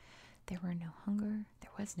summers. There was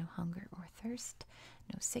no hunger or thirst,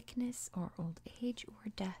 no sickness or old age or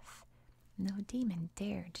death. No demon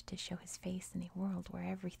dared to show his face in a world where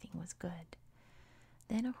everything was good.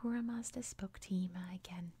 Then Ahura Mazda spoke to Yima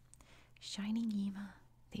again. "Shining Yima,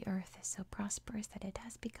 the earth is so prosperous that it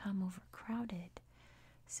has become overcrowded.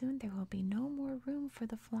 Soon there will be no more room for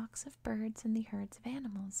the flocks of birds and the herds of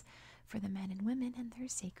animals, for the men and women and their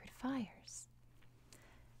sacred fires."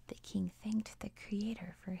 The king thanked the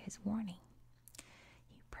Creator for his warning.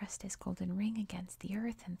 He pressed his golden ring against the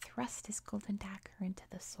earth and thrust his golden dagger into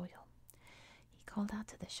the soil. He called out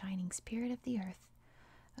to the shining spirit of the earth,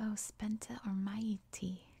 "O Spenta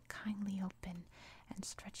Ormaiti, kindly open and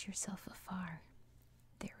stretch yourself afar."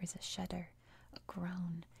 There was a shudder, a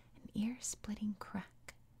groan, an ear-splitting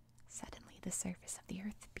crack. Suddenly the surface of the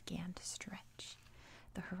earth began to stretch.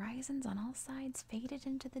 The horizons on all sides faded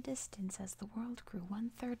into the distance as the world grew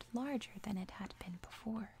 1/3 larger than it had been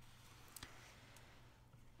before.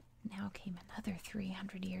 Now came another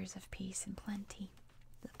 300 years of peace and plenty.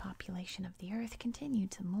 The population of the earth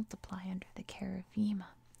continued to multiply under the care of Yima.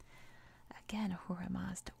 Again Ahura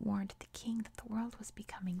Mazda warned the king that the world was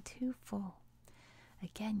becoming too full.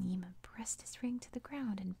 Again Yima pressed his ring to the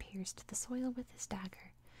ground and pierced the soil with his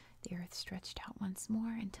dagger. The earth stretched out once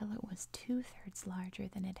more until it was 2/3 larger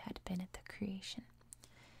than it had been at the creation.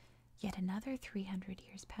 Yet another 300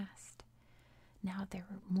 years passed. Now there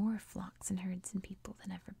were more flocks and herds and people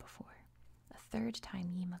than ever before. A third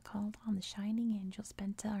time Yima called on the shining angel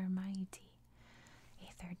Spenta Armaiti.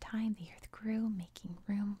 A third time the earth grew, making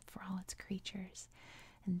room for all its creatures.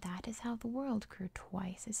 And that is how the world grew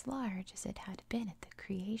twice as large as it had been at the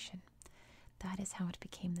creation. That is how it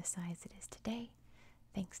became the size it is today,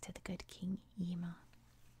 thanks to the good King Yima.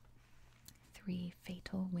 3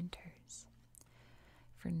 fatal winters.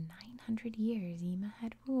 For 900 years Yima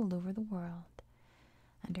had ruled over the world.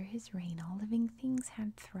 Under his reign all living things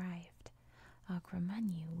had thrived.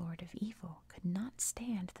 Agramanyu, lord of evil, could not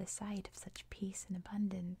stand the sight of such peace and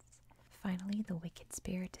abundance. Finally, the wicked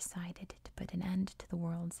spirit decided to put an end to the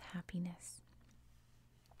world's happiness.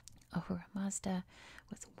 Ahura Mazda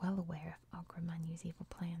was well aware of Agramanyu's evil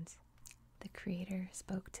plans. The Creator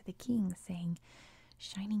spoke to the king, saying,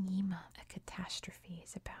 "Shining Yima, a catastrophe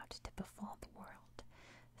is about to befall the world.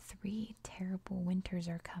 3 terrible winters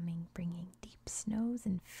are coming, bringing deep snows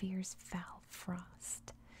and fierce foul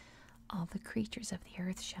frost. All the creatures of the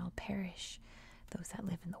earth shall perish, those that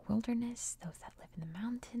live in the wilderness, those that live in the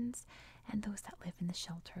mountains, and those that live in the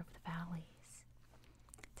shelter of the valleys.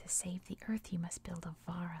 To save the earth you must build a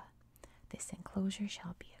vara. This enclosure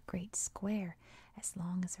shall be a great square, as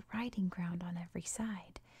long as a riding ground on every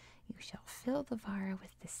side. You shall fill the vara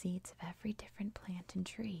with the seeds of every different plant and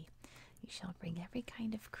tree. You shall bring every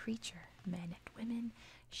kind of creature, men and women,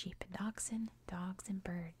 sheep and oxen, dogs and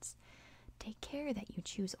birds. Take care that you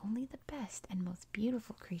choose only the best and most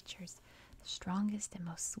beautiful creatures, the strongest and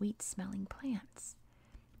most sweet-smelling plants.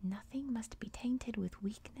 Nothing must be tainted with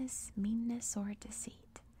weakness, meanness, or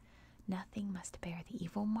deceit. Nothing must bear the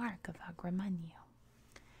evil mark of Agramanyu.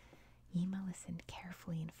 Yima listened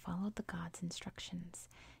carefully and followed the god's instructions.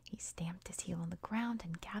 He stamped his heel on the ground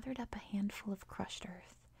and gathered up a handful of crushed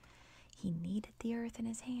earth. He kneaded the earth in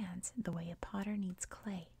his hands the way a potter kneads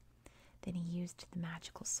clay. Then he used the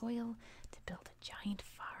magical soil to build a giant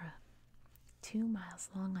vara, 2 miles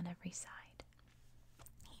long on every side.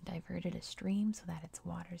 He diverted a stream so that its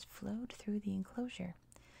waters flowed through the enclosure.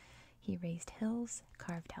 He raised hills,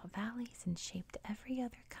 carved out valleys, and shaped every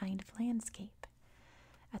other kind of landscape.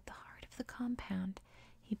 At the heart of the compound,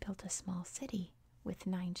 he built a small city with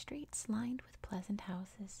 9 streets lined with pleasant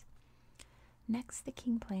houses. Next, the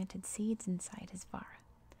king planted seeds inside his vara.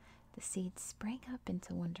 The seeds sprang up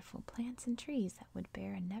into wonderful plants and trees that would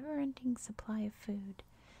bear a never-ending supply of food.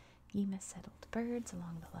 Yima settled birds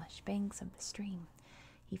along the lush banks of the stream.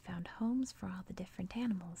 He found homes for all the different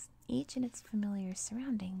animals, each in its familiar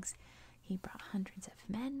surroundings. He brought hundreds of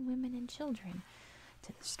men, women, and children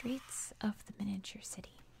to the streets of the miniature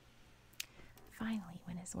city. Finally,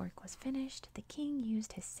 when his work was finished, the king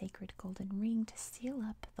used his sacred golden ring to seal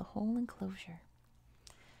up the whole enclosure.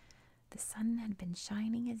 The sun had been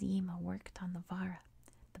shining as Yima worked on the vara.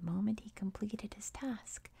 The moment he completed his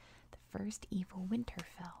task, the first evil winter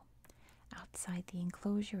fell. Outside the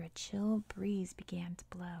enclosure, a chill breeze began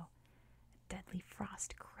to blow. A deadly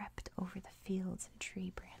frost crept over the fields and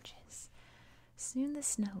tree branches. Soon the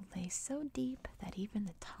snow lay so deep that even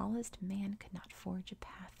the tallest man could not forge a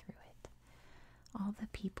path through it. All the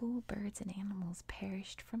people, birds, and animals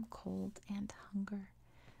perished from cold and hunger.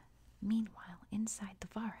 Meanwhile, inside the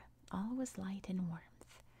vara, all was light and warmth.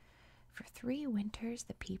 For 3 winters,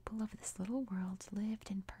 the people of this little world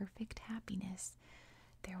lived in perfect happiness.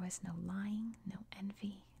 There was no lying, no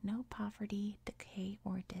envy, no poverty, decay,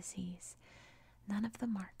 or disease. None of the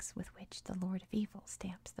marks with which the Lord of Evil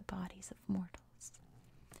stamps the bodies of mortals.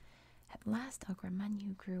 At last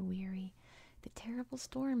Agramanyu grew weary. The terrible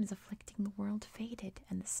storms afflicting the world faded,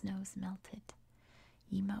 and the snows melted.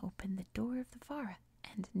 Yima opened the door of the vara,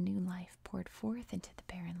 and new life poured forth into the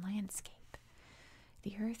barren landscape.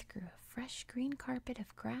 The earth grew a fresh green carpet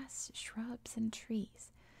of grass, shrubs, and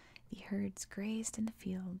trees. The herds grazed in the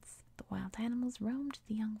fields. The wild animals roamed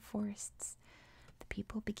the young forests. The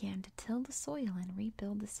people began to till the soil and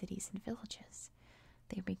rebuild the cities and villages.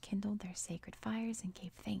 They rekindled their sacred fires and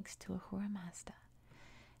gave thanks to Ahura Mazda.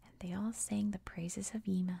 And they all sang the praises of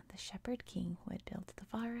Yima, the shepherd king who had built the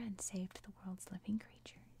vara and saved the world's living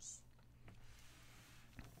creatures.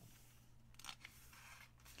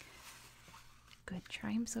 Good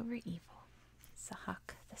triumphs over evil.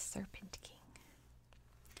 Sahak, the Serpent King.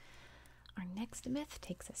 Our next myth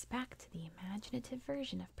takes us back to the imaginative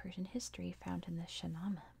version of Persian history found in the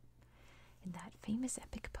Shahnameh. In that famous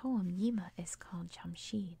epic poem, Yima is called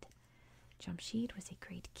Jamshid. Jamshid was a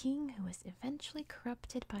great king who was eventually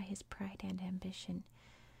corrupted by his pride and ambition.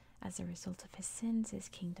 As a result of his sins, his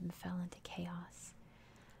kingdom fell into chaos.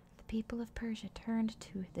 The people of Persia turned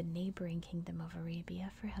to the neighboring kingdom of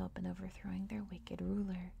Arabia for help in overthrowing their wicked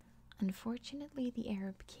ruler. Unfortunately, the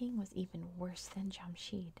Arab king was even worse than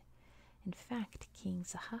Jamshid. In fact, King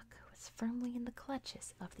Sahak was firmly in the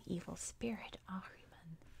clutches of the evil spirit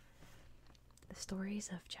Ahriman. The stories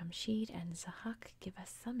of Jamshid and Sahak give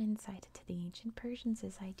us some insight into the ancient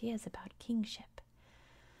Persians' ideas about kingship.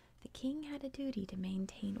 The king had a duty to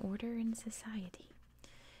maintain order in society.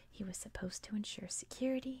 He was supposed to ensure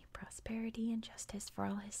security, prosperity, and justice for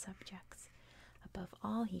all his subjects. Above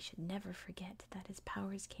all, he should never forget that his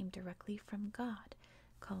powers came directly from God,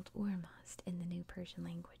 called Urmazd in the New Persian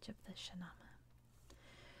language of the Shahnameh.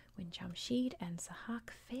 When Jamshid and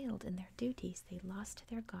Sahak failed in their duties, they lost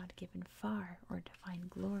their God-given far, or divine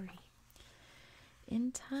glory.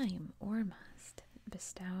 In time, Urmazd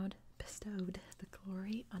bestowed the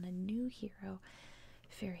glory on a new hero,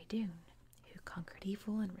 Feridun, who conquered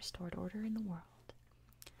evil and restored order in the world.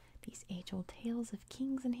 These age-old tales of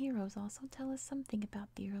kings and heroes also tell us something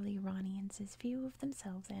about the early Iranians' view of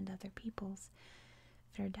themselves and other peoples.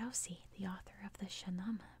 Ferdowsi, the author of the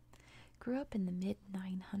Shahnameh, grew up in the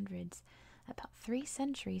mid-900s, about 3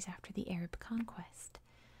 centuries after the Arab conquest.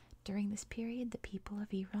 During this period, the people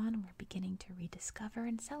of Iran were beginning to rediscover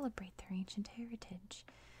and celebrate their ancient heritage.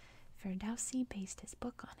 Ferdowsi based his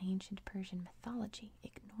book on ancient Persian mythology,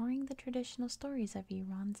 ignoring the traditional stories of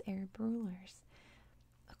Iran's Arab rulers.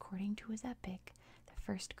 According to his epic, the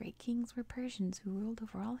first great kings were Persians who ruled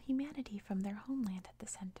over all humanity from their homeland at the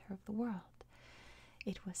center of the world.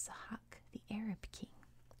 It was Sahak, the Arab king,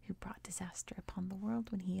 who brought disaster upon the world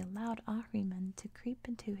when he allowed Ahriman to creep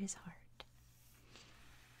into his heart.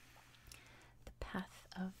 path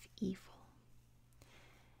of evil.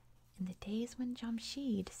 In the days when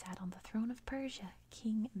Jamshid sat on the throne of Persia,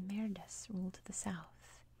 King Merdas ruled the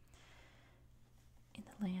south, in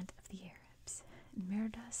the land of the Arabs.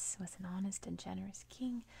 Merdas was an honest and generous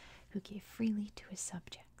king who gave freely to his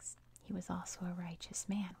subjects. He was also a righteous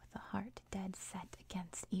man with a heart dead set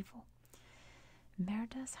against evil.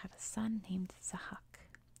 Merdas had a son named Sahak.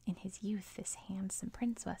 In his youth, this handsome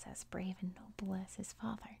prince was as brave and noble as his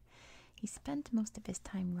father. He spent most of his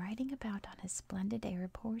time riding about on his splendid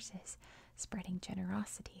Arab horses, spreading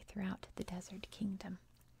generosity throughout the desert kingdom.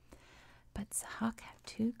 But Sahak had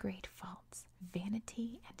two great faults: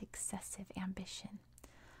 vanity and excessive ambition.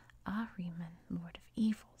 Ahriman, lord of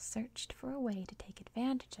evil, searched for a way to take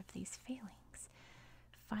advantage of these failings.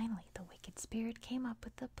 Finally, the wicked spirit came up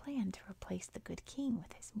with a plan to replace the good king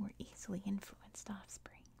with his more easily influenced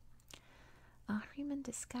offspring. Ahriman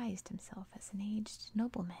disguised himself as an aged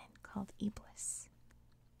nobleman called Iblis.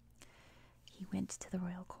 He went to the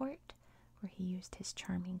royal court, where he used his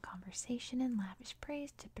charming conversation and lavish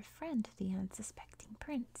praise to befriend the unsuspecting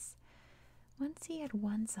prince. Once he had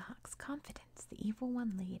won Sahak's confidence, the evil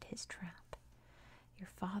one laid his trap. "Your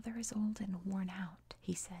father is old and worn out,"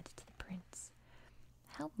 he said to the prince.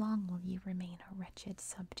 "How long will you remain a wretched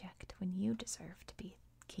subject when you deserve to be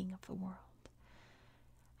king of the world?"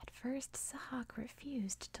 At first, Sahak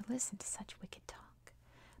refused to listen to such wicked talk,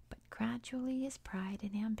 but gradually his pride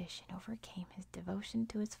and ambition overcame his devotion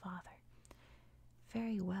to his father.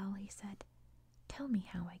 "Very well," he said. "Tell me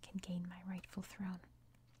how I can gain my rightful throne."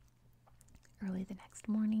 Early the next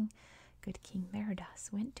morning, good King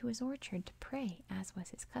Merdas went to his orchard to pray, as was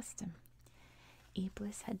his custom.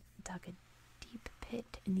 Iblis had dug a deep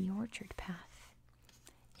pit in the orchard path.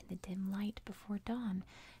 In the dim light before dawn,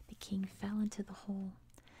 the king fell into the hole.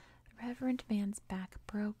 The reverend man's back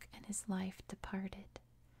broke and his life departed.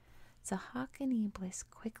 Sahak and Iblis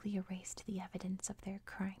quickly erased the evidence of their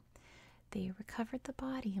crime. They recovered the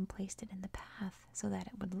body and placed it in the path so that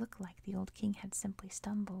it would look like the old king had simply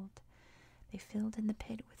stumbled. They filled in the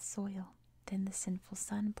pit with soil. Then the sinful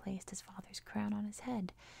son placed his father's crown on his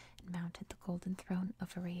head and mounted the golden throne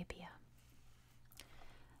of Arabia.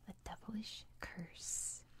 The devilish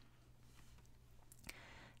curse.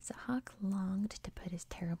 Sahak longed to put his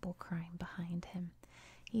terrible crime behind him.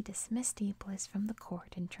 He dismissed Iblis from the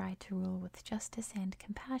court and tried to rule with justice and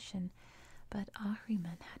compassion, but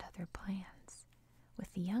Ahriman had other plans.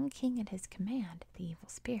 With the young king at his command, the evil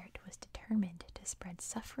spirit was determined to spread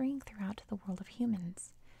suffering throughout the world of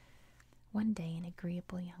humans. One day, an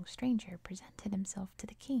agreeable young stranger presented himself to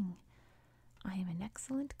the king. "I am an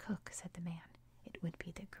excellent cook," said the man. "It would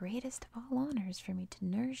be the greatest of all honors for me to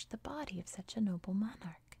nourish the body of such a noble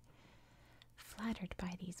monarch." Flattered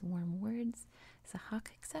by these warm words, Sahak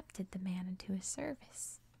accepted the man into his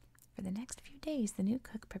service. For the next few days, the new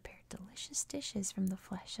cook prepared delicious dishes from the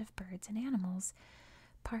flesh of birds and animals: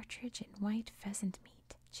 partridge and white pheasant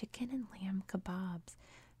meat, chicken and lamb kebabs,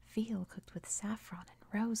 veal cooked with saffron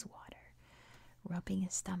and rose water. Rubbing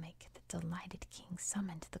his stomach, the delighted king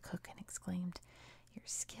summoned the cook and exclaimed, "Your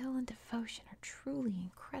skill and devotion are truly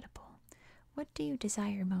incredible. What do you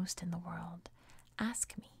desire most in the world?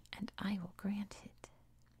 Ask me, and I will grant it."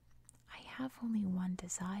 "I have only one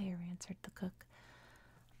desire," answered the cook.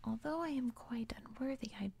 "Although I am quite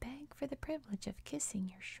unworthy, I beg for the privilege of kissing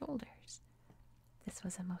your shoulders." This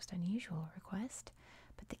was a most unusual request,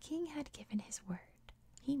 but the king had given his word.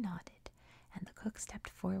 He nodded, and the cook stepped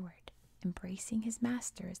forward. Embracing his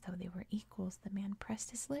master as though they were equals, the man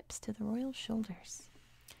pressed his lips to the royal shoulders.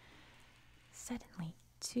 Suddenly,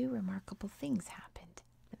 two remarkable things happened.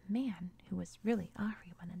 The man, who was really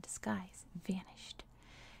Ahriman in disguise, vanished,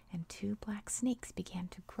 and two black snakes began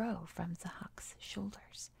to grow from Sahak's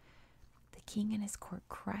shoulders. The king and his court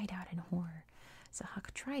cried out in horror.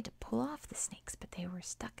 Sahak tried to pull off the snakes, but they were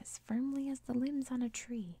stuck as firmly as the limbs on a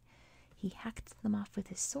tree. He hacked them off with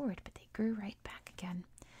his sword, but they grew right back again.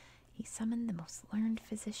 He summoned the most learned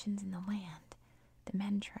physicians in the land. The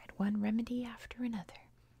men tried one remedy after another.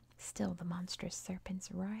 Still the monstrous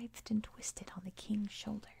serpents writhed and twisted on the king's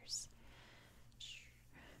shoulders.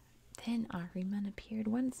 Then Ahriman appeared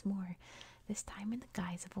once more, this time in the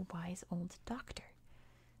guise of a wise old doctor.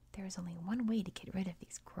 "There is only one way to get rid of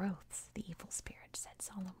these growths," the evil spirit said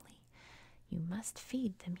solemnly. "You must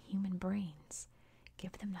feed them human brains.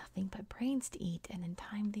 Give them nothing but brains to eat, and in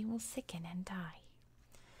time they will sicken and die."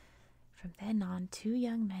 From then on, two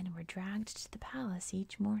young men were dragged to the palace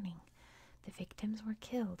each morning. The victims were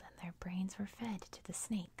killed and their brains were fed to the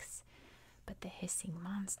snakes. But the hissing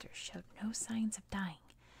monsters showed no signs of dying,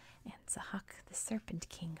 and Sahak the Serpent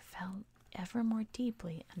King fell ever more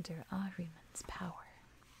deeply under Ahriman's power.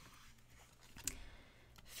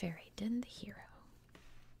 Feridun the hero.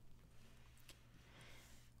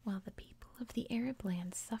 While the people of the Arab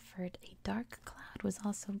lands suffered, a dark cloud was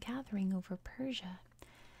also gathering over Persia.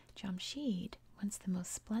 Jamshid, once the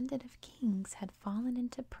most splendid of kings, had fallen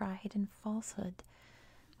into pride and falsehood.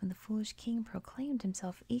 When the foolish king proclaimed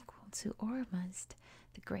himself equal to Ormuzd,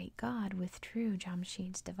 the great god withdrew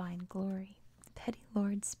Jamshid's divine glory. Petty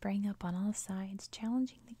lords sprang up on all sides,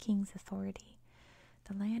 challenging the king's authority.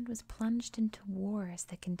 The land was plunged into war as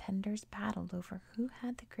the contenders battled over who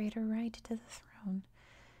had the greater right to the throne.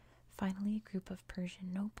 Finally, a group of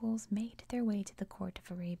Persian nobles made their way to the court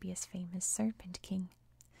of Arabia's famous Serpent King.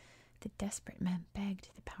 The desperate men begged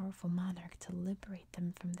the powerful monarch to liberate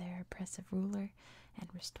them from their oppressive ruler and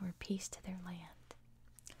restore peace to their land.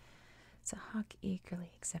 Sahak eagerly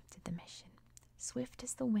accepted the mission. Swift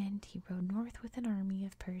as the wind, he rode north with an army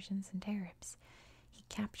of Persians and Arabs. He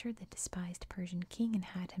captured the despised Persian king and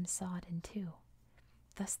had him sawed in two.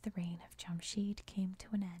 Thus the reign of Jamshid came to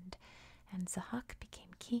an end, and Sahak became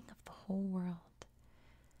king of the whole world.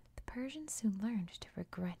 The Persians soon learned to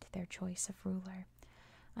regret their choice of ruler.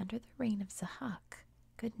 Under the reign of Sahak,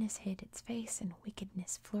 goodness hid its face and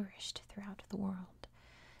wickedness flourished throughout the world.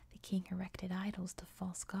 The king erected idols to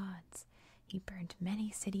false gods. He burned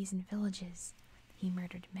many cities and villages. He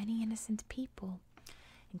murdered many innocent people,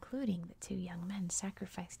 including the two young men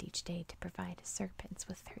sacrificed each day to provide serpents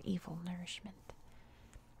with their evil nourishment.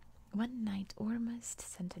 One night, Ormuzd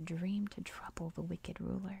sent a dream to trouble the wicked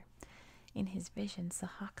ruler. In his vision,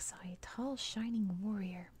 Sahak saw a tall, shining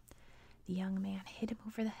warrior. The young man hit him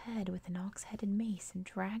over the head with an ox-headed mace and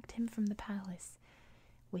dragged him from the palace.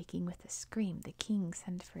 Waking with a scream, the king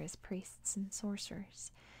sent for his priests and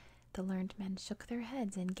sorcerers. The learned men shook their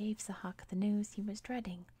heads and gave Sahak the news he was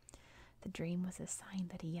dreading. The dream was a sign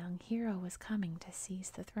that a young hero was coming to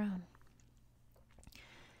seize the throne.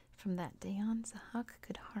 From that day on, Sahak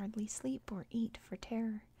could hardly sleep or eat for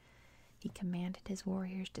terror. He commanded his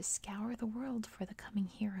warriors to scour the world for the coming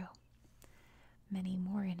hero. Many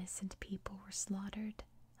more innocent people were slaughtered.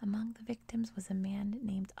 Among the victims was a man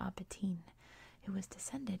named Abatin, who was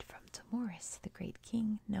descended from Timoris, the great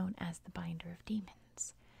king known as the Binder of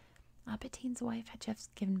Demons. Abatin's wife had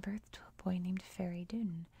just given birth to a boy named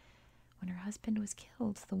Feridun. When her husband was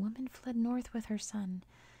killed, the woman fled north with her son.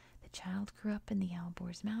 The child grew up in the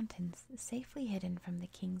Alborz Mountains, safely hidden from the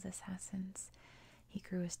king's assassins. He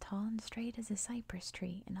grew as tall and straight as a cypress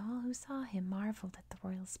tree, and all who saw him marveled at the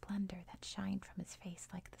royal splendor that shined from his face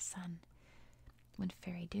like the sun. When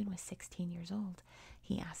Feridun was 16 years old,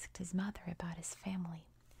 he asked his mother about his family.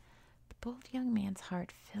 The bold young man's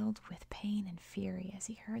heart filled with pain and fury as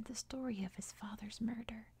he heard the story of his father's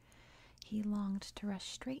murder. He longed to rush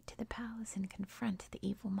straight to the palace and confront the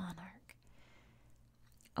evil monarch.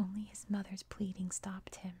 Only his mother's pleading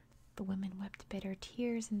stopped him. The woman wept bitter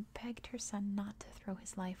tears and begged her son not to throw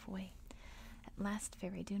his life away. At last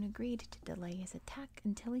Feridun agreed to delay his attack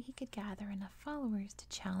until he could gather enough followers to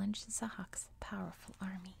challenge Sahak's powerful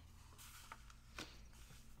army.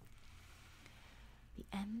 The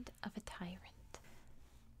end of a tyrant.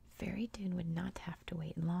 Feridun would not have to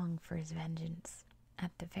wait long for his vengeance.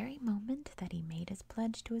 At the very moment that he made his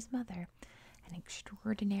pledge to his mother, an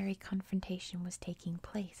extraordinary confrontation was taking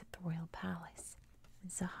place at the royal palace.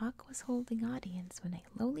 Sahak was holding audience when a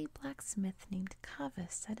lowly blacksmith named Kava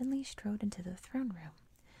suddenly strode into the throne room.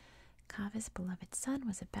 Kava's beloved son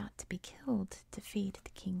was about to be killed to feed the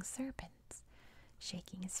king's serpents.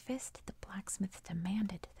 Shaking his fist, the blacksmith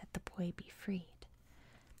demanded that the boy be freed.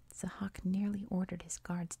 Sahak nearly ordered his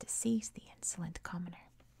guards to seize the insolent commoner.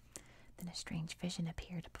 Then a strange vision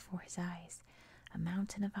appeared before his eyes, a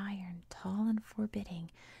mountain of iron, tall and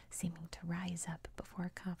forbidding, seeming to rise up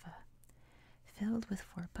before Kava. Filled with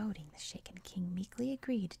foreboding, the shaken king meekly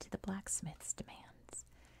agreed to the blacksmith's demands.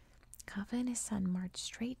 Kava and his son marched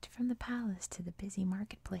straight from the palace to the busy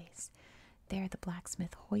marketplace. There the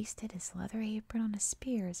blacksmith hoisted his leather apron on a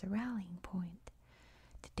spear as a rallying point.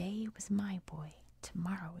 "Today it was my boy,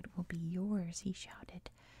 tomorrow it will be yours," he shouted.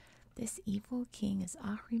 "This evil king is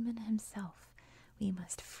Ahriman himself. We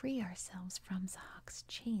must free ourselves from Sahak's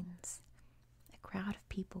chains." A crowd of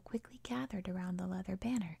people quickly gathered around the leather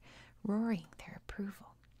banner, roaring their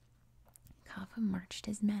approval. Kava marched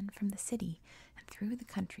his men from the city and through the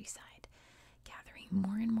countryside, gathering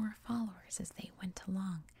more and more followers as they went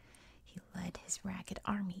along. He led his ragged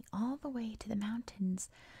army all the way to the mountains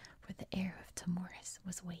where the heir of Timoris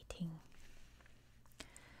was waiting.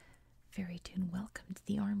 Feridun welcomed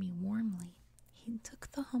the army warmly. He took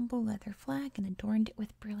the humble leather flag and adorned it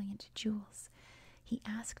with brilliant jewels. He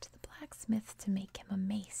asked the blacksmith to make him a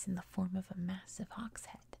mace in the form of a massive ox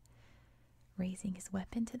head. Raising his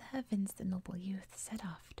weapon to the heavens, the noble youth set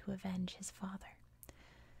off to avenge his father.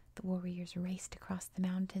 The warriors raced across the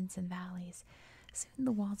mountains and valleys. Soon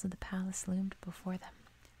the walls of the palace loomed before them.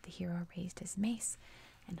 The hero raised his mace,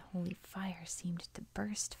 and holy fire seemed to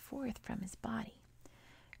burst forth from his body.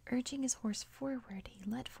 Urging his horse forward, he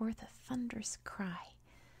let forth a thunderous cry.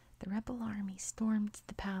 The rebel army stormed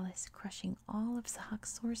the palace, crushing all of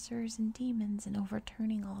Sahak's sorcerers and demons and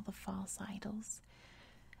overturning all the false idols.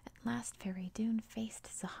 At last Feridun faced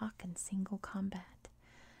Sahak in single combat.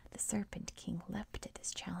 The Serpent King leapt at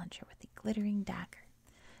his challenger with a glittering dagger.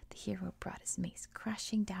 The hero brought his mace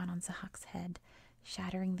crashing down on Sahak's head,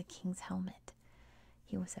 shattering the king's helmet.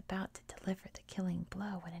 He was about to deliver the killing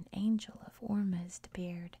blow when an angel of Ormuzd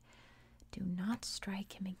appeared. "Do not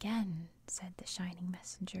strike him again," said the shining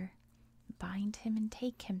messenger. "Bind him and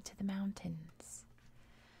take him to the mountains."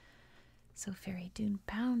 So Feridun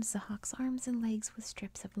bound Sahak's arms and legs with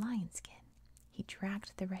strips of lion skin. He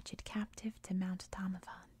dragged the wretched captive to Mount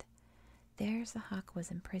Damavand. There Sahak was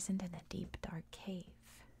imprisoned in a deep, dark cave,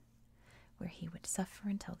 where he would suffer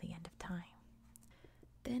until the end of time.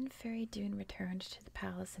 Then Feridun returned to the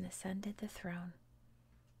palace and ascended the throne.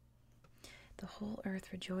 The whole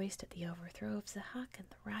earth rejoiced at the overthrow of Sahak and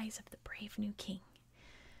the rise of the brave new king.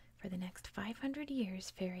 For the next 500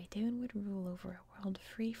 years, Feridun would rule over a world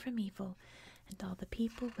free from evil, and all the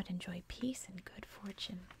people would enjoy peace and good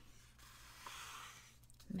fortune.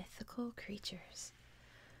 Mythical creatures.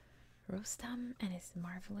 Rostam and his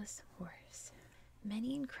marvelous horse.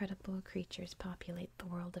 Many incredible creatures populate the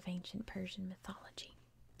world of ancient Persian mythology.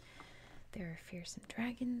 There are fearsome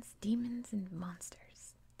dragons, demons, and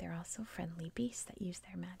monsters. There are also friendly beasts that use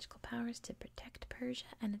their magical powers to protect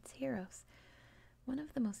Persia and its heroes. One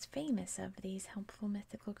of the most famous of these helpful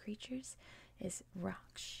mythical creatures is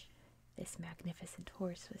Raksh. This magnificent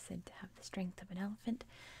horse was said to have the strength of an elephant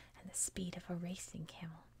and the speed of a racing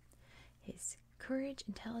camel. His courage,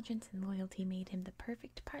 intelligence, and loyalty made him the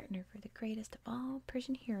perfect partner for the greatest of all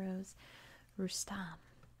Persian heroes, Rustam.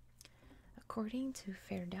 According to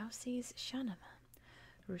Ferdowsi's Shahnameh,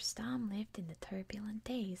 Rustam lived in the turbulent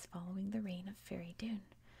days following the reign of Feridun.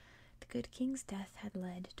 The good king's death had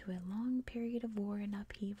led to a long period of war and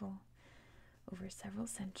upheaval. Over several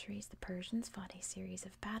centuries, the Persians fought a series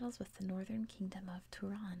of battles with the northern kingdom of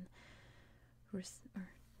Turan. Let's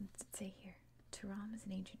say here, Turan is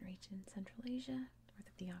an ancient region in Central Asia, north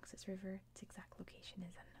of the Oxus River. Its exact location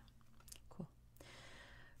is unknown. Cool.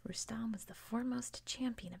 Rustam was the foremost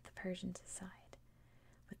champion of the Persians' side.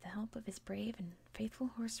 With the help of his brave and faithful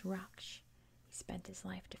horse Raksh, he spent his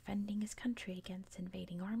life defending his country against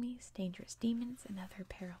invading armies, dangerous demons, and other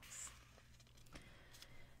perils.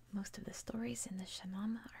 Most of the stories in the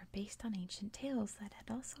Shahnameh are based on ancient tales that had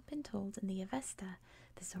also been told in the Avesta,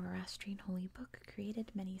 the Zoroastrian holy book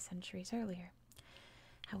created many centuries earlier.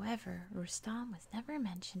 However, Rustam was never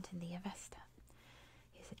mentioned in the Avesta.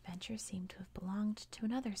 His adventures seem to have belonged to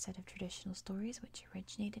another set of traditional stories which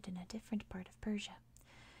originated in a different part of Persia.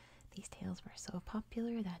 These tales were so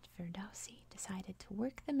popular that Ferdowsi decided to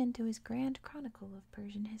work them into his grand chronicle of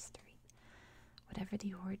Persian history. Whatever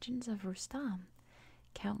the origins of Rustam,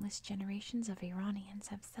 countless generations of Iranians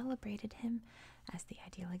have celebrated him as the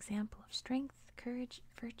ideal example of strength, courage,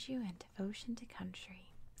 virtue, and devotion to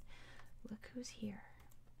country. Look who's here.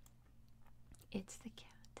 It's the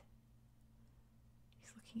cat.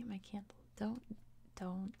 He's looking at my candle.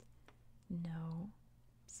 Don't, no.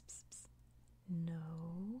 Psst, psst, psst.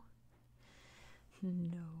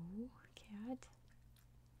 No, cat.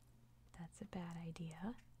 That's a bad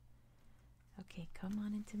idea. Okay, come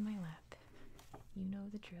on into my lap. You know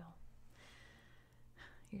the drill.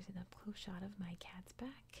 Here's an up-close shot of my cat's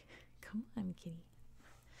back. Come on, kitty.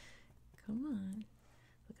 Come on.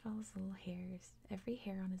 Look at all his little hairs. Every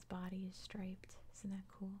hair on his body is striped. Isn't that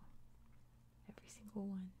cool? Every single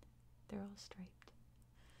one. They're all striped.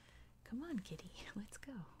 Come on, kitty. Let's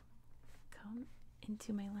go. Come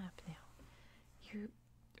into my lap now. You're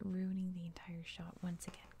ruining the entire shot once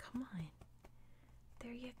again. Come on.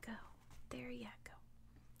 There you go. There you go.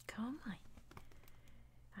 Come on.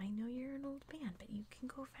 I know you're an old man, but you can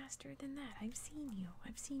go faster than that. I've seen you.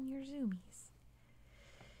 I've seen your zoomies.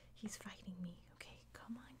 He's fighting me. Okay,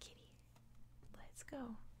 come on, kitty. Let's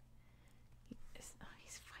go.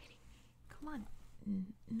 He's fighting me. Come on.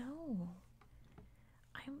 No.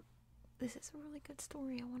 This is a really good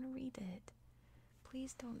story. I want to read it.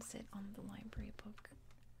 Please don't sit on the library book.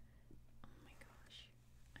 Oh my gosh.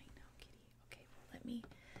 I know, kitty. Okay, well, let me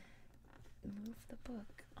move the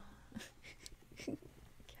book.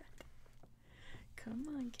 Cat. Come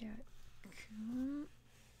on, cat. Come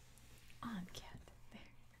on, cat.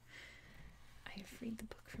 There. I have freed the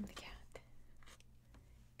book from the cat.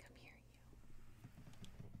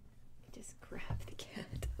 Just grab the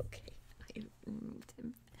cat. Okay, I removed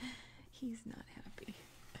him. He's not happy.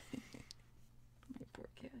 My poor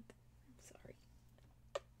cat. I'm sorry.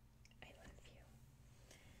 I love you.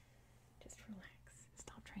 Just relax.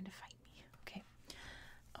 Stop trying to fight me. Okay.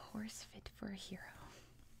 A horse fit for a hero.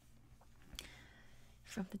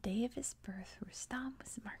 From the day of his birth, Rustam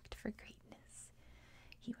was marked for greatness.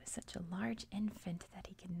 He was such a large infant that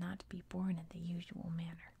he could not be born in the usual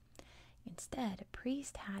manner. Instead, a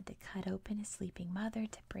priest had to cut open his sleeping mother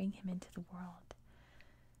to bring him into the world.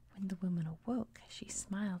 When the woman awoke, she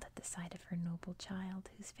smiled at the sight of her noble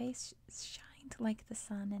child, whose face shined like the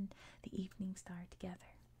sun and the evening star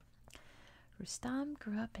together. Rustam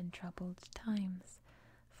grew up in troubled times.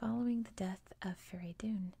 Following the death of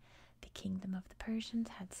Feridun, the kingdom of the Persians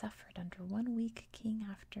had suffered under one weak king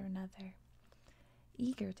after another.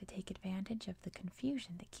 Eager to take advantage of the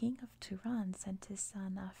confusion, the king of Turan sent his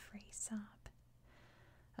son Afrasiab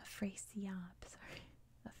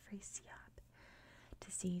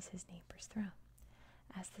to seize his neighbor's throne.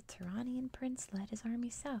 As the Turanian prince led his army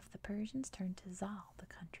south, the Persians turned to Zal, the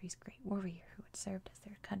country's great warrior who had served as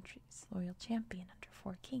their country's loyal champion under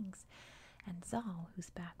 4 kings, and Zal, whose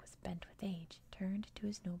back was bent with age, turned to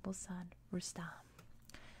his noble son, Rustam.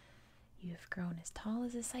 "You have grown as tall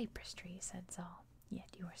as a cypress tree," said Zal,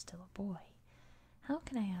 "yet you are still a boy. How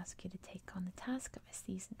can I ask you to take on the task of a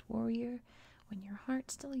seasoned warrior when your heart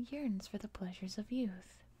still yearns for the pleasures of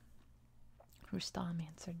youth?" Rustam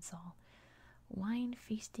answered Zal, "Wine,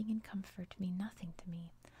 feasting, and comfort mean nothing to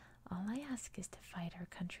me. All I ask is to fight our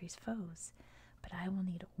country's foes, but I will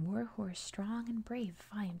need a war horse strong and brave if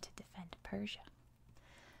I am to defend Persia."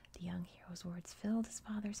 The young hero's words filled his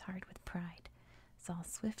father's heart with pride. Zal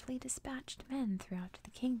swiftly dispatched men throughout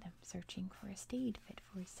the kingdom, searching for a steed fit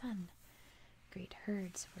for his son. Great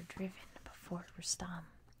herds were driven before Rustam.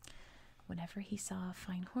 Whenever he saw a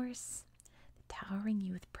fine horse, the towering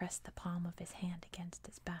youth pressed the palm of his hand against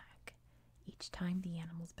his back. Each time the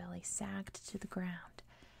animal's belly sagged to the ground.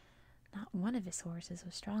 Not one of his horses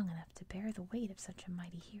was strong enough to bear the weight of such a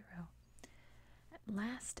mighty hero. At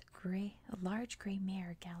last, a large gray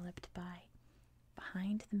mare galloped by.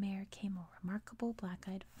 Behind the mare came a remarkable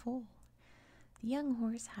black-eyed foal. The young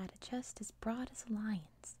horse had a chest as broad as a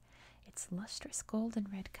lion's. Its lustrous gold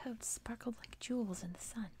and red coat sparkled like jewels in the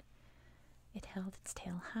sun. It held its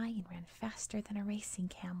tail high and ran faster than a racing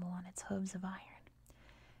camel on its hooves of iron.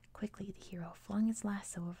 Quickly the hero flung his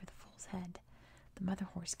lasso over the foal's head. The mother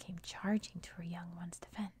horse came charging to her young one's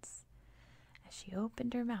defense. As she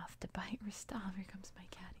opened her mouth to bite Rustam, here comes my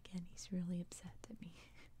cat again. He's really upset at me.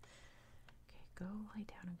 Okay, go lie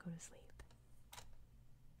down and go to sleep.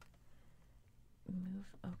 Move.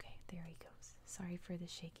 Okay, there he goes. Sorry for the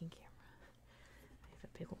shaking camera. I have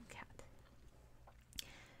a big old cat.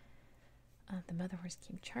 The mother horse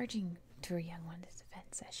came charging to her young one's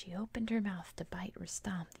defense. As she opened her mouth to bite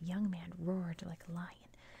Rustam, the young man roared like a lion.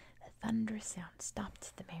 The thunderous sound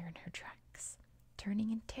stopped the mare in her tracks.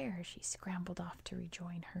 Turning in terror, she scrambled off to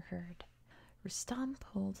rejoin her herd. Rustam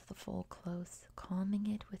pulled the foal close, calming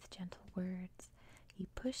it with gentle words. He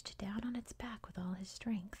pushed down on its back with all his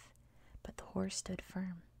strength, but the horse stood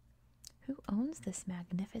firm. "Who owns this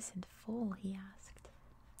magnificent foal?" he asked.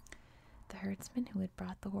 The herdsman who had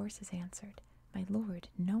brought the horses answered, "My lord,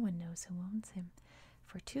 no one knows who owns him.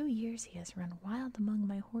 For 2 years he has run wild among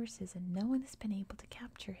my horses, and no one has been able to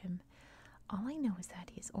capture him. All I know is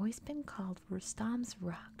that he has always been called Rustam's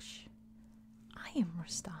Raksh." "I am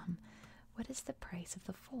Rustam. What is the price of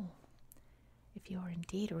the foal?" "If you are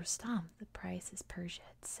indeed Rustam, the price is Persia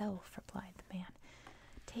itself," replied the man.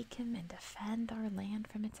 "Take him and defend our land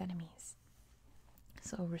from its enemies."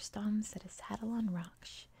 So Rustam set his saddle on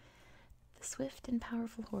Raksh. The swift and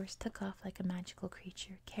powerful horse took off like a magical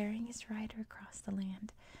creature, carrying his rider across the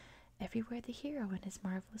land. Everywhere the hero and his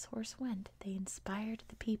marvelous horse went, they inspired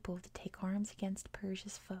the people to take arms against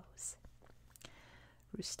Persia's foes.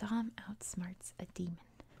 Rustam outsmarts a demon.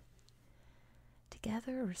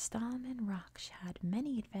 Together, Rustam and Raksh had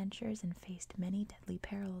many adventures and faced many deadly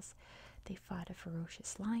perils. They fought a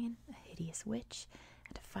ferocious lion, a hideous witch,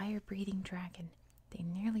 and a fire-breathing dragon. They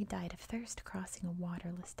nearly died of thirst crossing a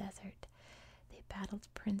waterless desert. They battled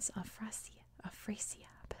Prince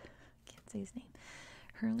Afrasiab, can't say his name,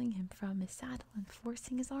 hurling him from his saddle and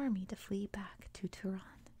forcing his army to flee back to Turan.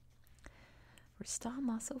 Rustam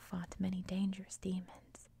also fought many dangerous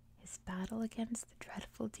demons. His battle against the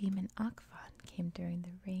dreadful demon Akvan came during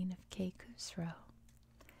the reign of Khusro.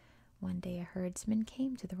 One day a herdsman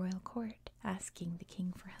came to the royal court, asking the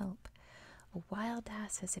king for help. "A wild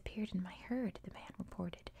ass has appeared in my herd," the man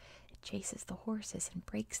reported. "It chases the horses and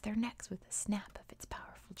breaks their necks with a snap of its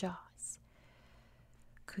powerful jaws."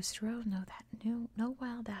 Khusro knew that no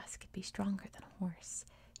wild ass could be stronger than a horse.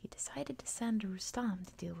 He decided to send Rustam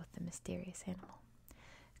to deal with the mysterious animal.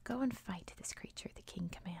 "Go and fight this creature," the king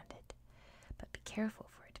commanded. "But be careful,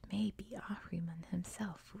 for it may be Ahriman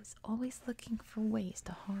himself, who is always looking for ways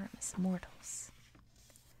to harm us mortals."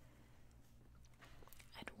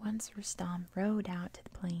 At once Rustam rode out to the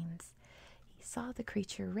plains. He saw the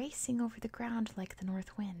creature racing over the ground like the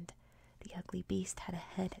north wind. The ugly beast had a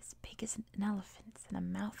head as big as an elephant's and a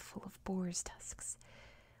mouthful of boar's tusks.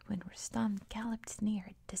 When Rustam galloped near,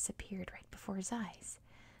 it disappeared right before his eyes.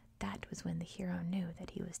 That was when the hero knew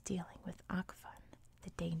that he was dealing with Akvan,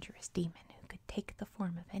 the dangerous demon who could take the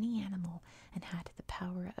form of any animal and had the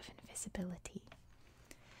power of invisibility.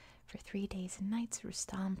 For 3 days and nights,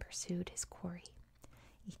 Rustam pursued his quarry.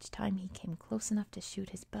 Each time he came close enough to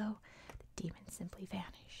shoot his bow, the demon simply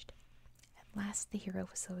vanished. At last the hero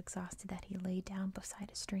was so exhausted that he lay down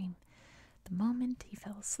beside a stream. The moment he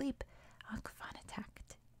fell asleep, Akvan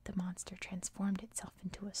attacked. The monster transformed itself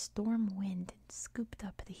into a storm wind and scooped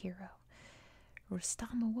up the hero.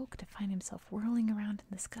 Rustam awoke to find himself whirling around in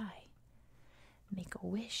the sky. "Make a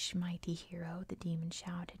wish, mighty hero," the demon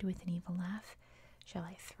shouted with an evil laugh. "Shall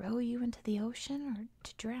I throw you into the ocean or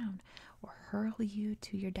to drown, or hurl you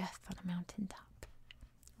to your death on a mountain top?"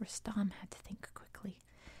 Rustam had to think quickly.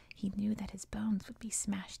 He knew that his bones would be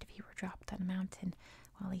smashed if he were dropped on a mountain,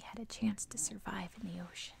 while he had a chance to survive in the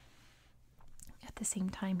ocean. At the same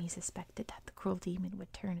time, he suspected that the cruel demon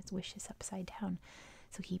would turn his wishes upside down,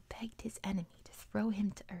 so he begged his enemy to throw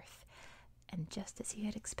him to earth, and just as he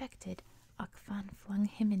had expected, Akvan flung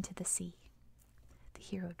him into the sea. The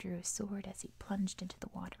hero drew his sword as he plunged into the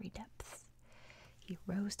watery depths. He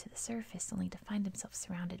rose to the surface only to find himself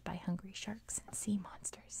surrounded by hungry sharks and sea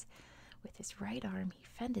monsters. With his right arm, he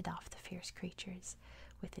fended off the fierce creatures.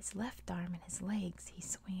 With his left arm and his legs, he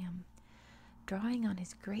swam. Drawing on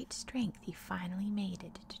his great strength, he finally made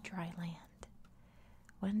it to dry land.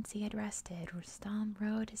 Once he had rested, Rustam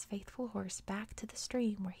rode his faithful horse back to the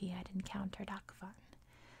stream where he had encountered Akvan.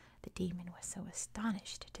 The demon was so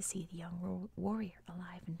astonished to see the young warrior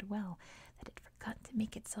alive and well that it forgot to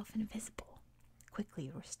make itself invisible.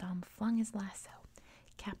 Quickly, Rustam flung his lasso,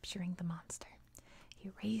 capturing the monster.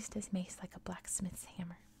 He raised his mace like a blacksmith's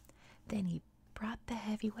hammer. Then he brought the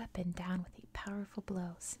heavy weapon down with a powerful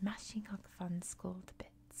blow, smashing Akvan's skull to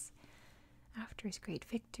bits. After his great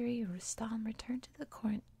victory, Rustam returned to the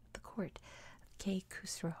court of Kay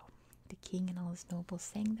Khusro. The king and all his nobles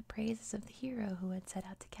sang the praises of the hero who had set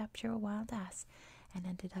out to capture a wild ass and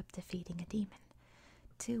ended up defeating a demon.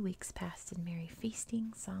 2 weeks passed in merry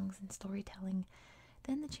feasting, songs, and storytelling.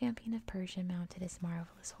 Then the champion of Persia mounted his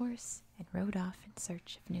marvelous horse and rode off in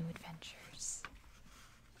search of new adventures.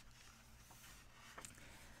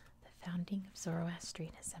 The founding of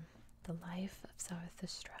Zoroastrianism, the life of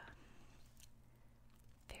Zarathustra.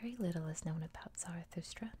 Very little is known about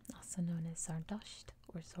Zarathustra, also known as Zardosht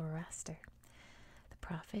or Zoroaster, the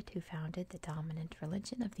prophet who founded the dominant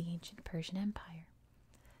religion of the ancient Persian Empire.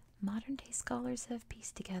 Modern-day scholars have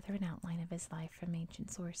pieced together an outline of his life from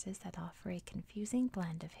ancient sources that offer a confusing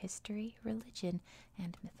blend of history, religion,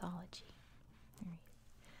 and mythology.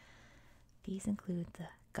 These include the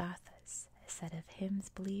Gathas, a set of hymns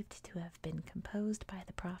believed to have been composed by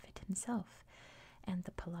the prophet himself, and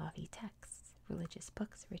the Pahlavi texts, religious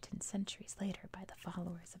books written centuries later by the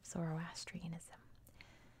followers of Zoroastrianism.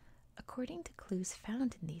 According to clues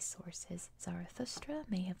found in these sources, Zarathustra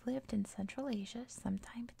may have lived in Central Asia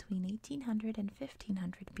sometime between 1800 and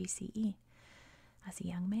 1500 BCE. As a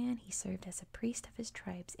young man, he served as a priest of his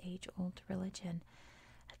tribe's age-old religion.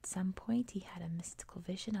 At some point, he had a mystical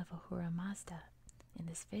vision of Ahura Mazda. In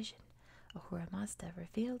this vision, Ahura Mazda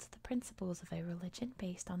revealed the principles of a religion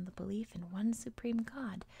based on the belief in one supreme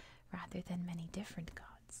god rather than many different gods.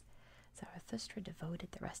 Zarathustra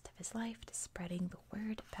devoted the rest of his life to spreading the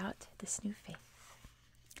word about this new faith.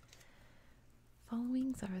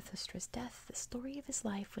 Following Zarathustra's death, the story of his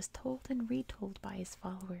life was told and retold by his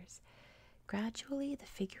followers. Gradually, the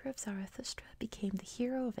figure of Zarathustra became the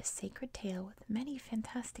hero of a sacred tale with many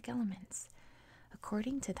fantastic elements.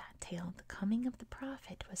 According to that tale, the coming of the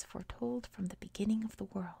prophet was foretold from the beginning of the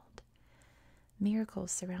world.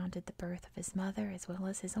 Miracles surrounded the birth of his mother as well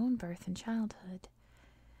as his own birth and childhood.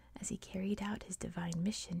 As he carried out his divine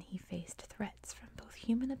mission, he faced threats from both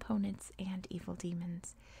human opponents and evil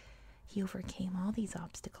demons. He overcame all these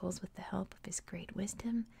obstacles with the help of his great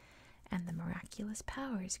wisdom and the miraculous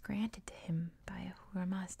powers granted to him by Ahura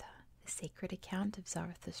Mazda. The sacred account of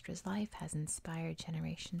Zarathustra's life has inspired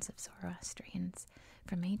generations of Zoroastrians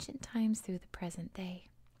from ancient times through the present day.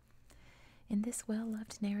 In this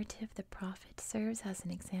well-loved narrative, the prophet serves as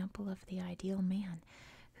an example of the ideal man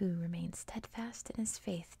who remained steadfast in his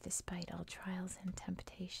faith despite all trials and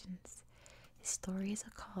temptations. His story is a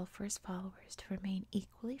call for his followers to remain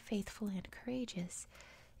equally faithful and courageous.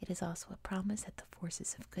 It is also a promise that the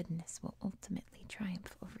forces of goodness will ultimately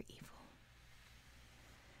triumph over evil.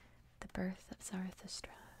 The birth of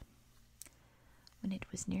Zarathustra. When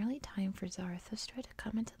it was nearly time for Zarathustra to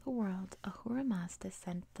come into the world, Ahura Mazda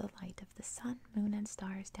sent the light of the sun, moon, and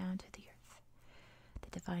stars down to the earth.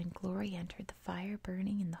 The divine glory entered the fire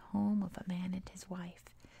burning in the home of a man and his wife.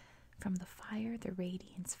 From the fire, the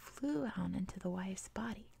radiance flew out into the wife's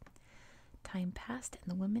body. Time passed,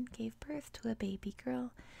 and the woman gave birth to a baby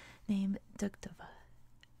girl named Dugdava.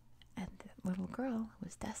 And the little girl, who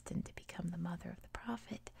was destined to become the mother of the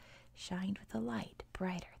prophet, shined with a light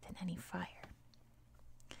brighter than any fire.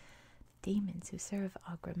 The demons who serve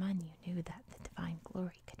Agramanyu knew that the divine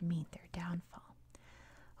glory could mean their downfall.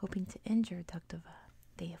 Hoping to injure Dugdava,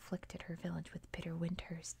 they afflicted her village with bitter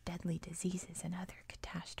winters, deadly diseases, and other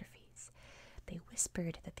catastrophes. They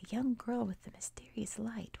whispered that the young girl with the mysterious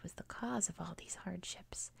light was the cause of all these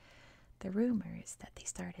hardships. The rumors that they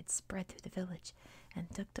started spread through the village, and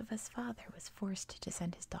Dugdava's father was forced to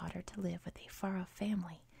send his daughter to live with a far-off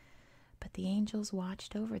family. But the angels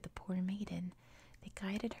watched over the poor maiden. They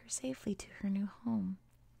guided her safely to her new home.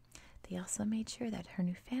 They also made sure that her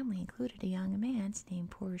new family included a young man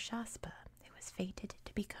named Purushaspa, who was fated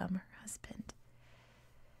to become her husband.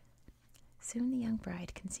 Soon the young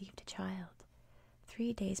bride conceived a child.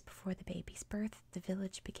 3 days before the baby's birth, the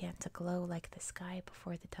village began to glow like the sky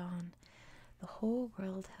before the dawn. The whole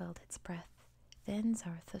world held its breath. Then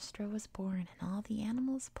Zarathustra was born, and all the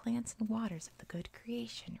animals, plants, and waters of the good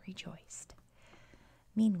creation rejoiced.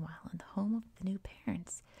 Meanwhile, in the home of the new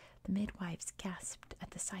parents, the midwives gasped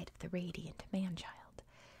at the sight of the radiant man-child.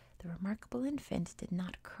 The remarkable infant did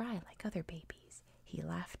not cry like other babies. He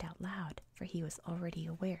laughed out loud, for he was already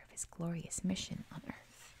aware of his glorious mission on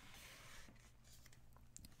earth.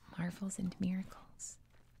 Marvels and miracles.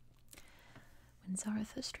 When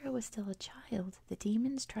Zarathustra was still a child, the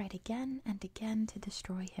demons tried again and again to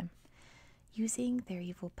destroy him. Using their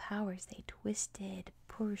evil powers, they twisted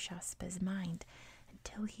Purushaspa's mind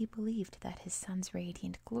until he believed that his son's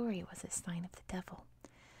radiant glory was a sign of the devil.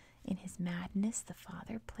 In his madness, the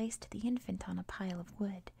father placed the infant on a pile of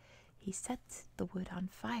wood. He set the wood on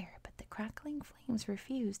fire, but the crackling flames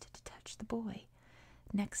refused to touch the boy.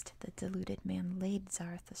 Next, the deluded man laid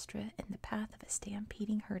Zarathustra in the path of a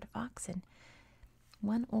stampeding herd of oxen.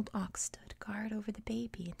 One old ox stood guard over the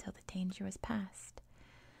baby until the danger was past.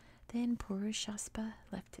 Then Purushaspa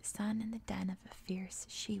left his son in the den of a fierce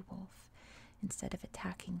she-wolf. Instead of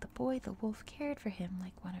attacking the boy, the wolf cared for him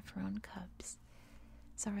like one of her own cubs.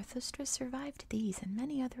 Zarathustra survived these and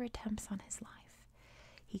many other attempts on his life.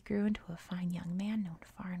 He grew into a fine young man known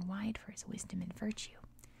far and wide for his wisdom and virtue.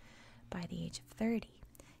 By the age of 30,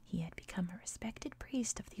 he had become a respected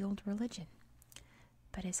priest of the old religion.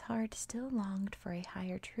 But his heart still longed for a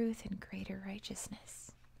higher truth and greater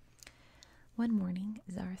righteousness. One morning,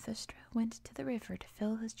 Zarathustra went to the river to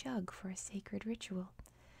fill his jug for a sacred ritual.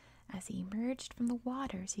 As he emerged from the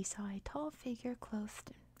waters, he saw a tall figure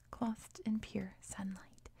clothed in pure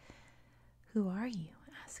sunlight. "Who are you?"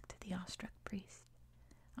 asked the awestruck priest.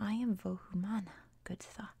 "I am Vohumana, good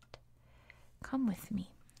thought. Come with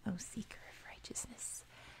me, O seeker of righteousness,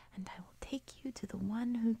 and I will take you to the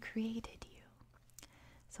one who created you."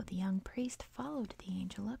 So the young priest followed the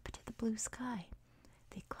angel up to the blue sky.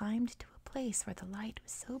 They climbed to a place where the light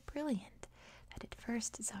was so brilliant that at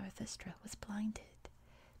first Zarathustra was blinded.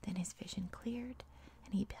 Then his vision cleared,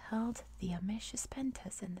 and he beheld the Amisha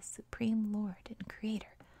Pentas and the Supreme Lord and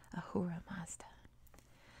Creator, Ahura Mazda.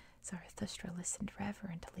 Zarathustra listened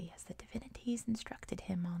reverently as the divinities instructed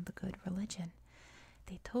him on the good religion.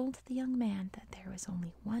 They told the young man that there was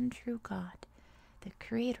only one true God, the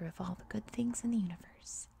creator of all the good things in the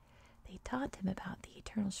universe. They taught him about the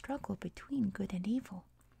eternal struggle between good and evil.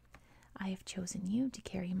 "I have chosen you to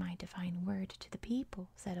carry my divine word to the people,"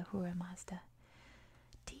 said Ahura Mazda.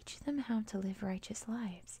 "Teach them how to live righteous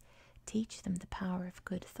lives. Teach them the power of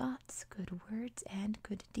good thoughts, good words, and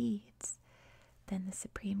good deeds." Then the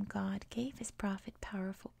Supreme God gave his prophet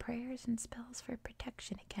powerful prayers and spells for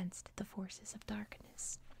protection against the forces of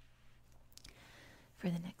darkness. For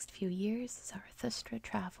the next few years, Zarathustra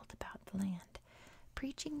traveled about the land,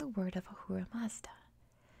 preaching the word of Ahura Mazda.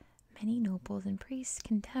 Many nobles and priests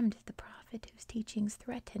condemned the prophet whose teachings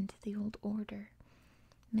threatened the old order.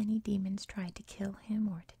 Many demons tried to kill him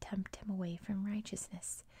or to tempt him away from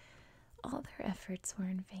righteousness. All their efforts were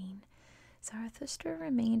in vain. Zarathustra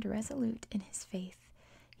remained resolute in his faith.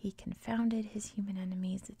 He confounded his human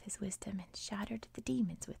enemies with his wisdom and shattered the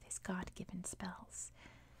demons with his God-given spells.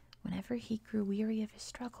 whenever he grew weary of his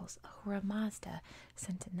struggles, Ahura Mazda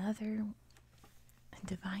sent another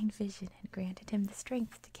divine vision and granted him the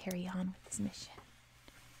strength to carry on with his mission.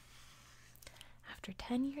 After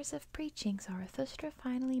 10 years of preaching, Zarathustra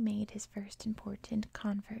finally made his first important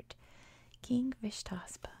convert, King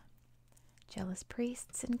Vishtaspa. Jealous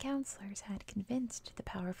priests and counselors had convinced the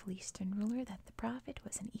powerful eastern ruler that the prophet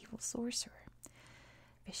was an evil sorcerer.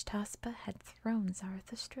 Vishtaspa had thrown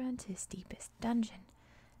Zarathustra into his deepest dungeon.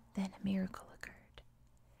 Then a miracle occurred.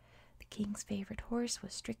 The king's favorite horse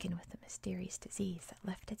was stricken with a mysterious disease that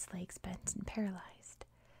left its legs bent and paralyzed.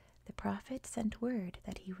 The prophet sent word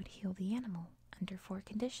that he would heal the animal under 4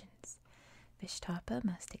 conditions. Vishtapa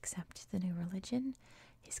must accept the new religion,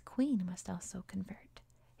 his queen must also convert,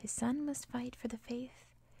 his son must fight for the faith,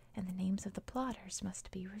 and the names of the plotters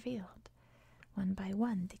must be revealed. One by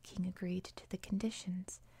one the king agreed to the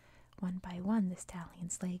conditions. One by one the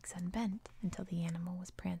stallion's legs unbent until the animal was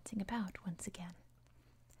prancing about once again.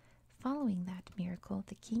 Following that miracle,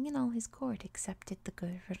 the king and all his court accepted the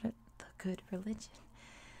good religion.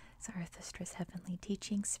 Zarathustra's heavenly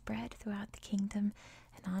teachings spread throughout the kingdom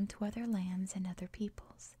and on to other lands and other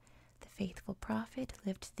peoples. The faithful prophet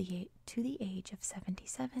lived to the age of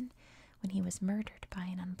 77 when he was murdered by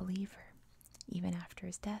an unbeliever. Even after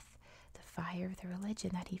his death, the fire of the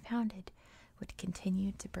religion that he founded would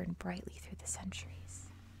continue to burn brightly through the centuries.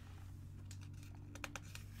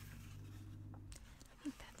 I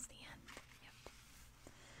think that's the end. Yep.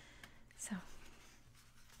 So,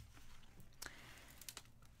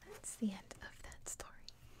 that's the end of that story.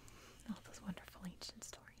 All those wonderful ancient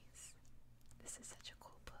stories. This is such a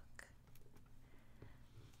cool book.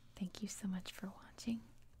 Thank you so much for watching,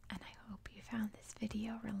 and I hope you found this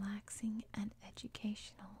video relaxing and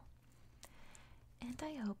educational. And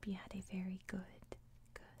I hope you had a very good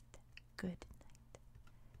night.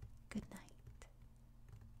 Good night.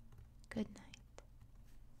 Good night.